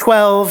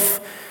 12.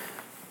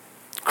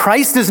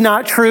 Christ is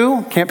not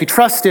true, can't be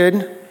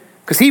trusted,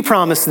 because he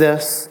promised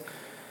this.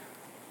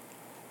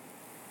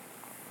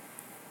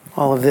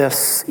 All of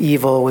this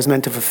evil was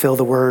meant to fulfill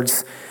the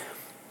words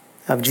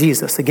of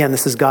Jesus. Again,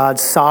 this is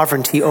God's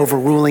sovereignty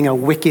overruling a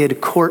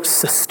wicked court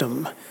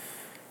system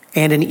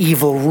and an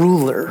evil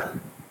ruler.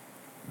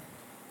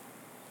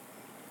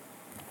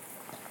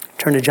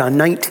 Turn to John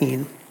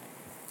 19.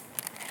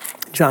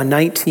 John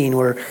 19,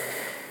 where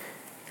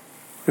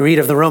we read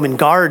of the Roman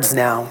guards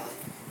now.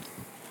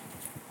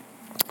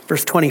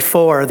 Verse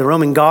 24, the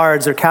Roman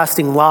guards are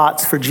casting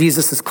lots for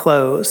Jesus'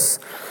 clothes.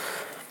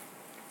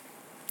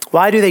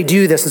 Why do they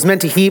do this? It's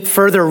meant to heap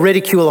further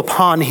ridicule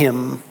upon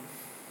him.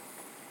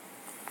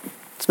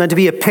 It's meant to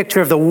be a picture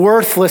of the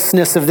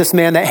worthlessness of this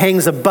man that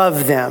hangs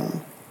above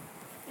them.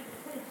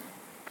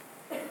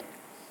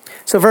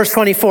 So verse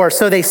 24,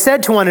 so they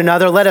said to one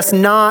another, let us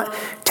not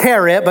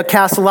tear it, but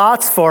cast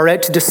lots for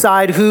it to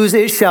decide whose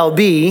it shall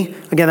be.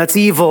 Again, that's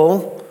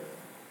evil.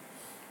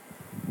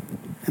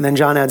 And then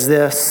John adds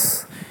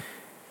this.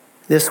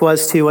 This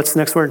was to, what's the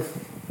next word?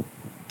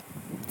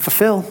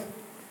 Fulfill.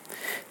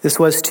 This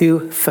was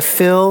to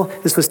fulfill.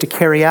 This was to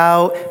carry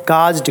out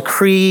God's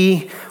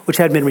decree, which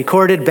had been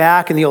recorded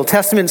back in the Old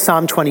Testament,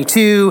 Psalm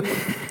 22.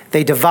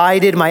 They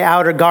divided my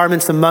outer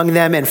garments among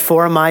them, and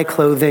for my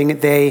clothing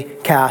they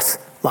cast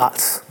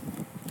lots.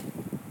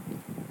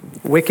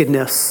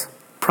 wickedness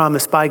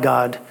promised by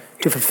God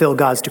to fulfill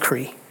God's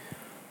decree.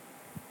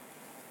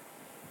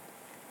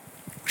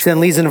 Which then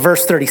leads into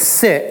verse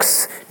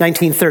 36,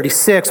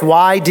 1936.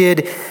 Why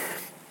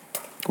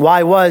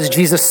was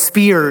Jesus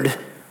speared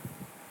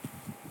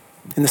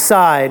in the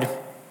side?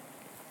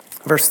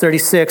 Verse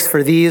 36,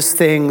 for these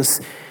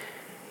things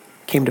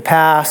came to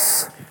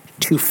pass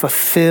to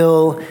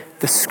fulfill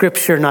the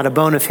scripture, not a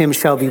bone of him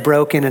shall be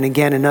broken. And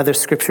again, another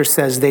scripture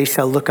says, they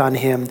shall look on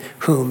him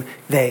whom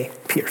they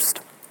pierced.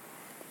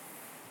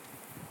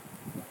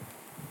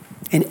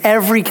 In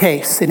every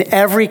case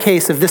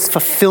of this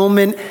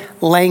fulfillment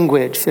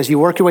language, as you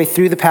work your way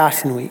through the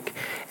Passion Week,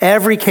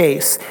 every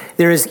case,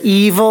 there is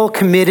evil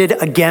committed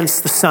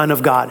against the Son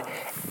of God.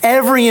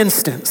 Every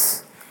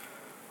instance.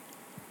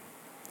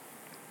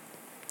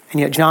 And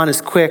yet John is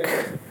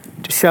quick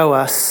to show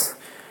us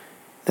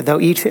that though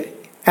each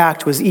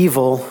act was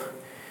evil,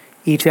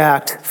 each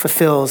act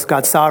fulfills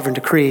God's sovereign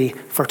decree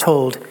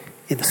foretold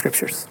in the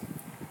scriptures.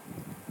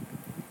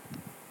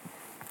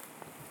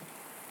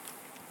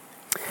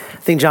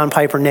 I think John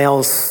Piper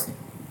nails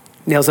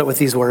it with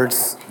these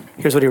words.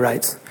 Here's what he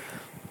writes.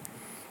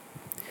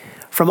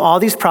 From all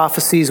these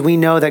prophecies, we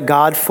know that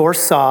God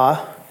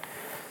foresaw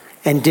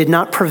and did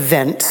not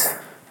prevent,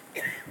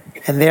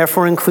 and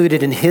therefore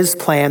included in his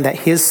plan that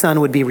his son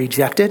would be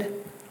rejected,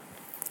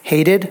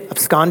 hated,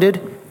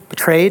 absconded,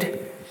 betrayed,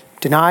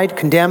 denied,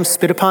 condemned,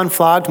 spit upon,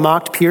 flogged,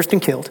 mocked, pierced,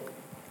 and killed.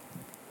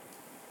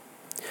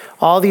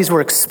 All these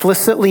were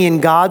explicitly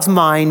in God's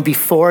mind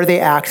before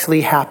they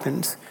actually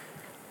happened,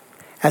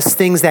 as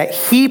things that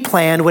he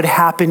planned would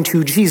happen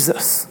to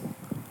Jesus.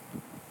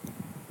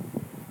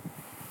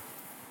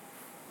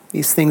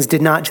 These things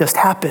did not just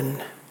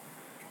happen.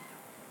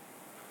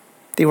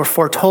 They were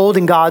foretold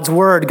in God's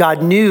word.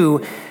 God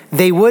knew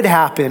they would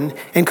happen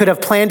and could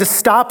have planned to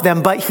stop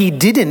them, but he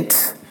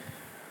didn't.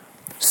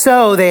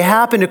 So they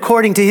happened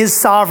according to his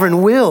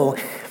sovereign will.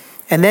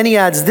 And then he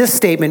adds this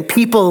statement,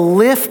 people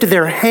lift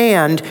their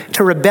hand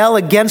to rebel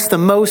against the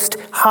Most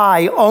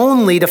High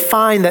only to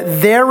find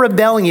that their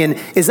rebellion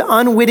is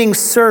unwitting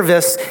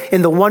service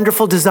in the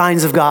wonderful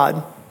designs of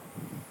God.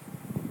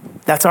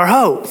 That's our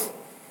hope.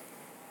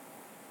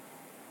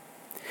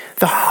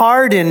 The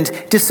hardened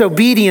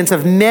disobedience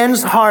of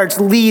men's hearts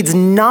leads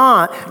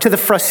not to the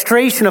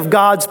frustration of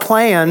God's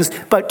plans,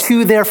 but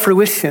to their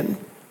fruition.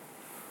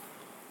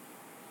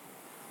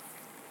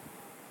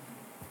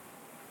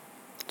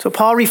 So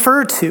Paul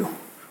referred to.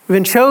 We've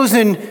been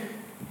chosen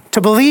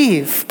to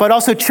believe, but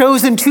also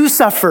chosen to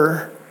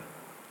suffer.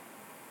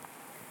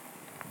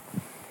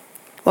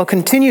 Well,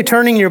 continue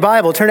turning your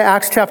Bible. Turn to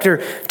Acts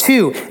chapter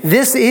 2.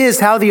 This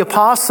is how the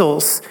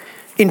apostles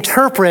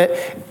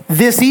interpret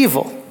this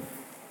evil.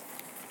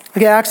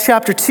 Look at Acts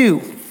chapter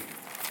 2.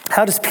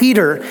 How does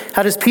Peter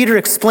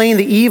explain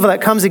the evil that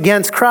comes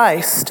against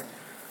Christ?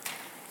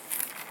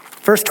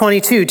 Verse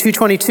 22,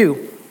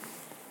 2:22.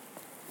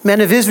 Men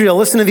of Israel,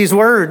 listen to these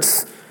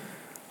words.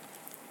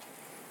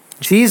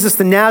 Jesus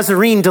the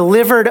Nazarene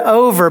delivered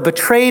over,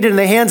 betrayed in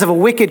the hands of a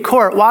wicked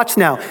court. Watch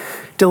now.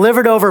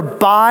 Delivered over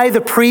by the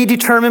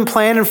predetermined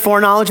plan and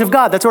foreknowledge of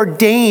God. That's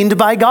ordained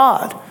by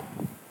God.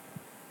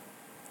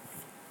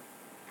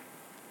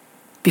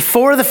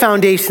 Before the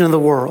foundation of the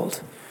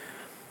world.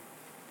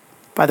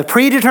 By the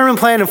predetermined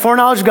plan and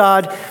foreknowledge of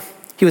God,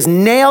 he was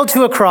nailed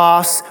to a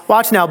cross.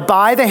 Watch now,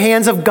 by the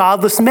hands of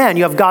godless men.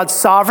 You have God's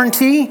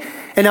sovereignty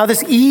and now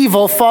this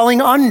evil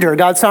falling under.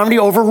 God's sovereignty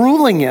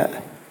overruling it.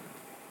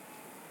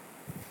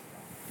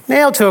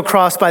 Nailed to a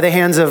cross by the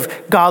hands of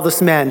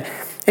godless men.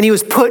 And he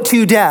was put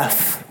to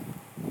death.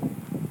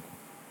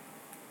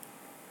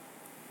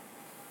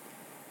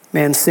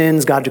 Man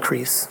sins, God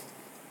decrees.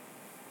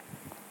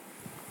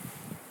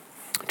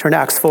 Turn to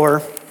Acts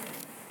 4.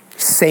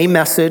 Same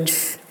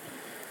message.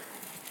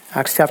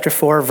 Acts chapter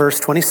 4,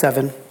 verse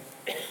 27.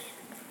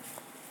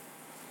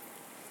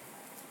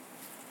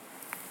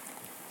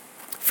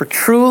 For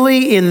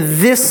truly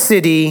in this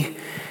city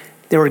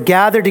they were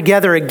gathered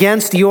together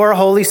against your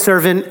holy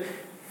servant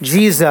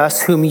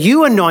Jesus, whom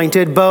you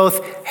anointed,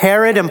 both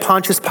Herod and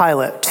Pontius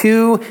Pilate,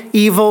 two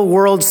evil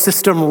world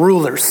system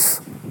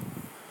rulers,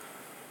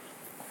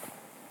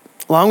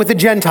 along with the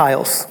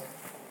Gentiles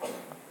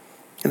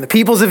and the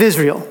peoples of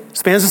Israel.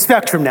 Spans the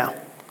spectrum now.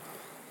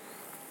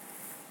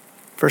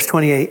 Verse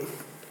 28,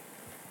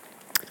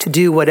 to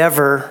do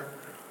whatever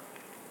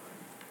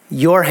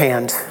your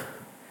hand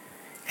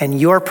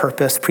and your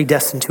purpose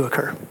predestined to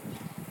occur.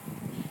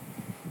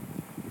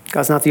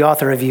 God's not the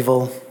author of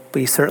evil,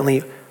 but he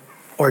certainly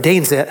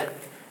ordains it,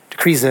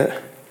 decrees it.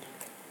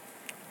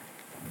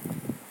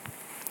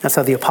 That's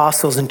how the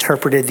apostles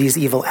interpreted these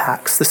evil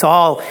acts. This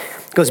all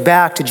goes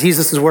back to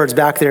Jesus' words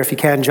back there, if you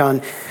can,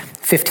 John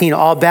 15,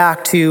 all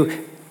back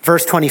to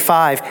verse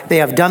 25. They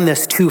have done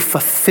this to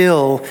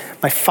fulfill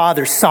my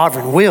Father's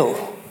sovereign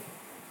will.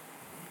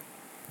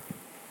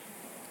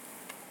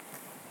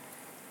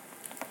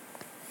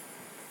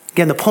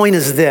 Again, the point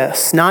is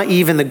this, not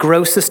even the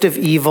grossest of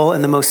evil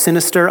and the most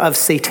sinister of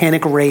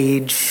satanic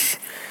rage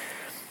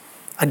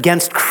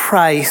against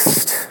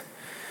Christ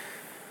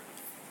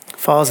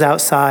falls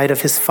outside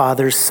of his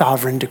Father's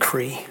sovereign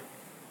decree.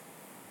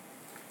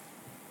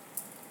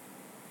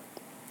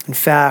 In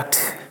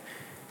fact,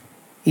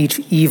 each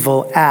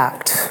evil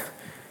act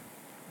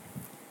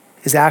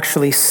is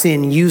actually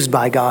sin used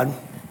by God,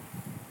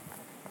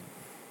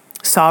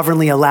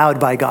 sovereignly allowed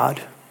by God,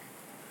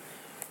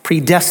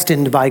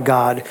 predestined by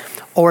God,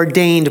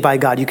 ordained by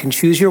God. You can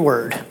choose your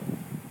word,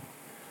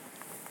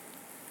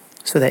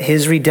 so that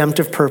his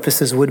redemptive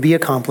purposes would be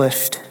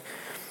accomplished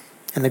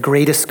and the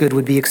greatest good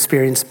would be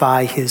experienced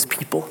by his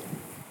people.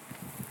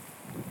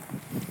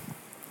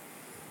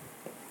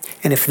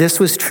 And if this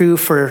was true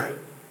for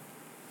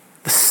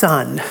the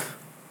Son,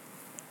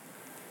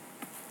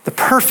 the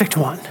perfect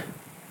one,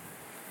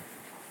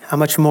 how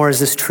much more is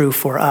this true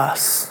for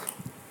us?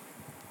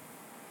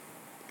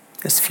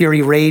 As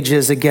fury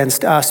rages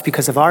against us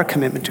because of our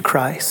commitment to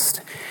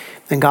Christ,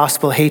 and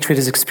gospel hatred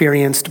is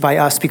experienced by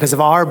us because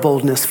of our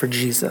boldness for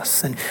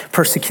Jesus, and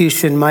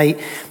persecution might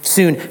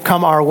soon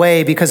come our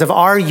way because of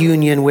our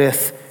union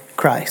with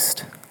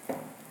Christ.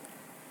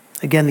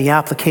 Again, the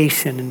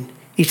application in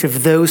each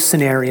of those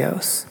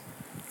scenarios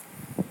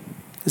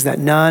is that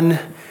none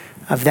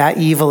of that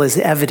evil is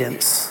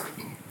evidence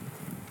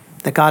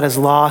that God has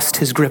lost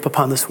his grip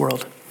upon this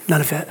world.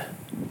 None of it.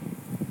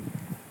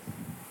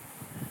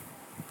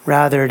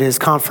 Rather, it is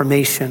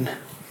confirmation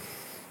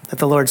that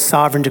the Lord's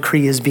sovereign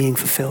decree is being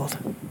fulfilled.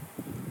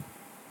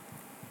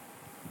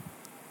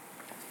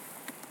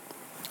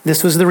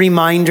 This was the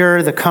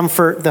reminder, the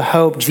comfort, the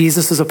hope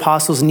Jesus'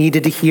 apostles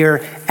needed to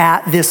hear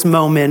at this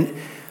moment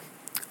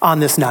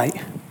on this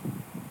night.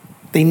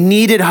 They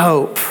needed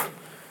hope.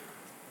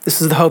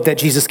 This is the hope that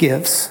Jesus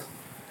gives.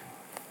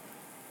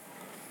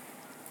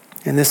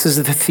 And this is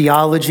the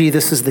theology,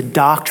 this is the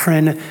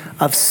doctrine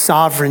of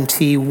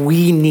sovereignty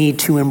we need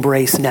to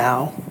embrace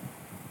now,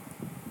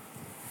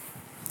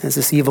 as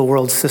this evil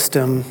world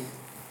system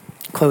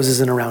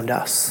closes in around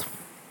us.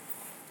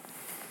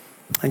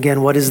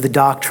 Again, what is the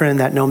doctrine?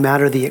 That no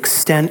matter the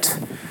extent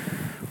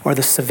or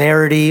the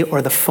severity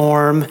or the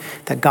form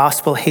that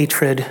gospel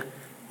hatred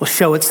will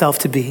show itself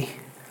to be,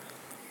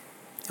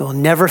 it will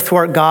never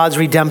thwart God's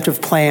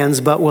redemptive plans,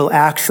 but will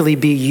actually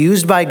be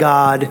used by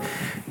God,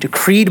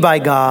 decreed by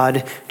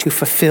God to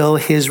fulfill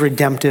his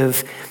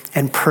redemptive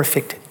and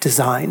perfect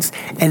designs.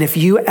 And if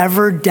you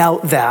ever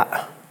doubt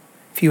that,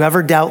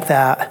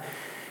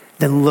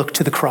 then look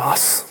to the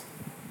cross.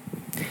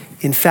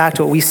 In fact,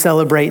 what we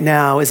celebrate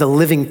now is a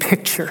living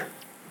picture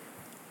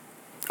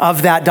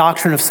of that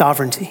doctrine of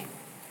sovereignty.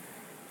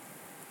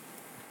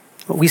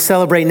 What we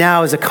celebrate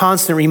now is a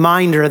constant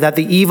reminder that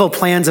the evil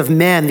plans of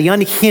men, the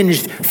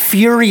unhinged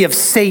fury of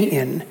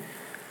Satan,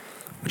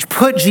 which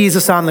put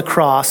Jesus on the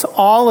cross,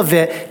 all of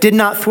it did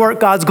not thwart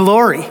God's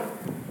glory.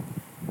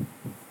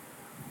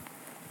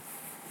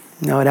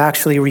 No, it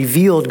actually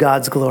revealed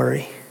God's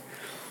glory.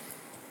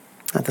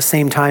 At the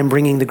same time,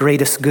 bringing the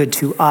greatest good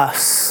to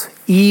us.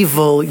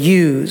 Evil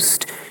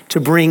used to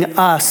bring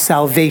us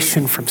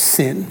salvation from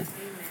sin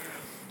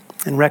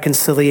and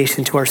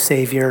reconciliation to our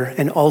Savior,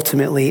 and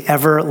ultimately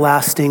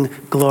everlasting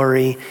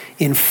glory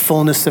in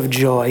fullness of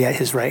joy at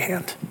his right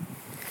hand.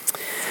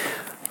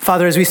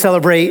 Father, as we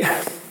celebrate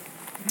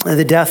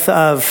the death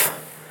of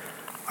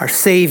our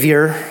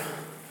Savior,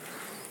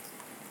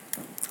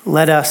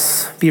 let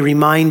us be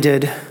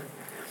reminded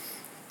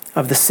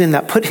of the sin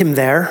that put him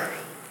there.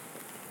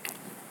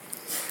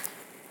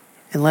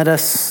 And let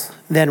us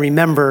then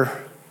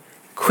remember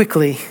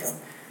quickly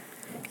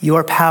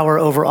your power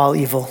over all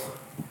evil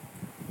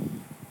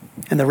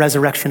and the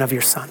resurrection of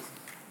your Son.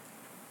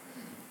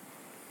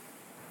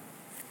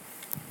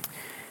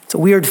 It's a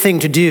weird thing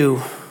to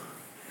do,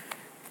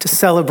 to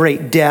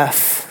celebrate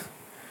death.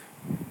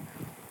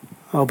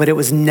 Oh, but it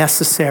was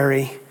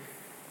necessary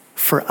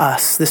for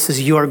us. This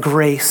is your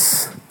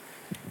grace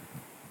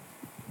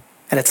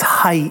at its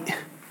height.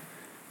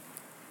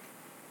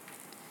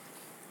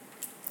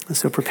 And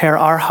so prepare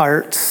our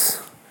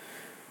hearts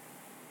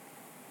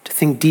to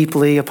think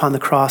deeply upon the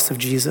cross of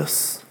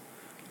Jesus.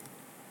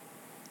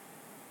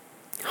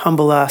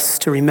 Humble us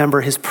to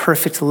remember his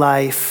perfect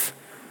life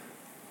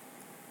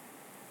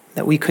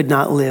that we could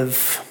not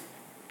live,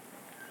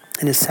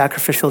 and his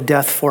sacrificial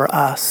death for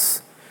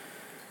us,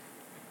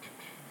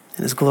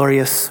 and his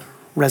glorious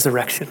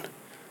resurrection,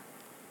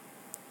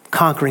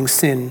 conquering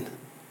sin,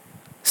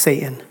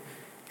 Satan,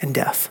 and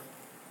death.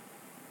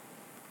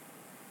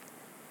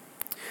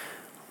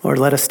 Lord,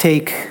 let us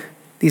take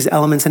these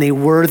elements in a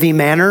worthy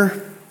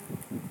manner.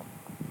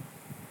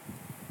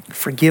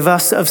 Forgive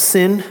us of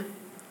sin.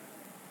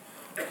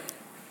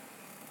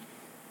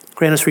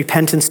 Grant us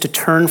repentance to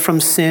turn from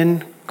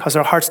sin. Cause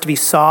our hearts to be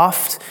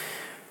soft.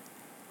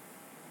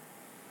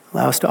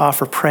 Allow us to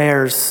offer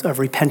prayers of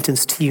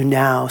repentance to you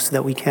now so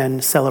that we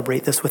can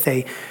celebrate this with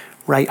a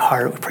right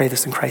heart. We pray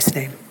this in Christ's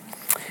name.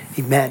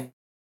 Amen.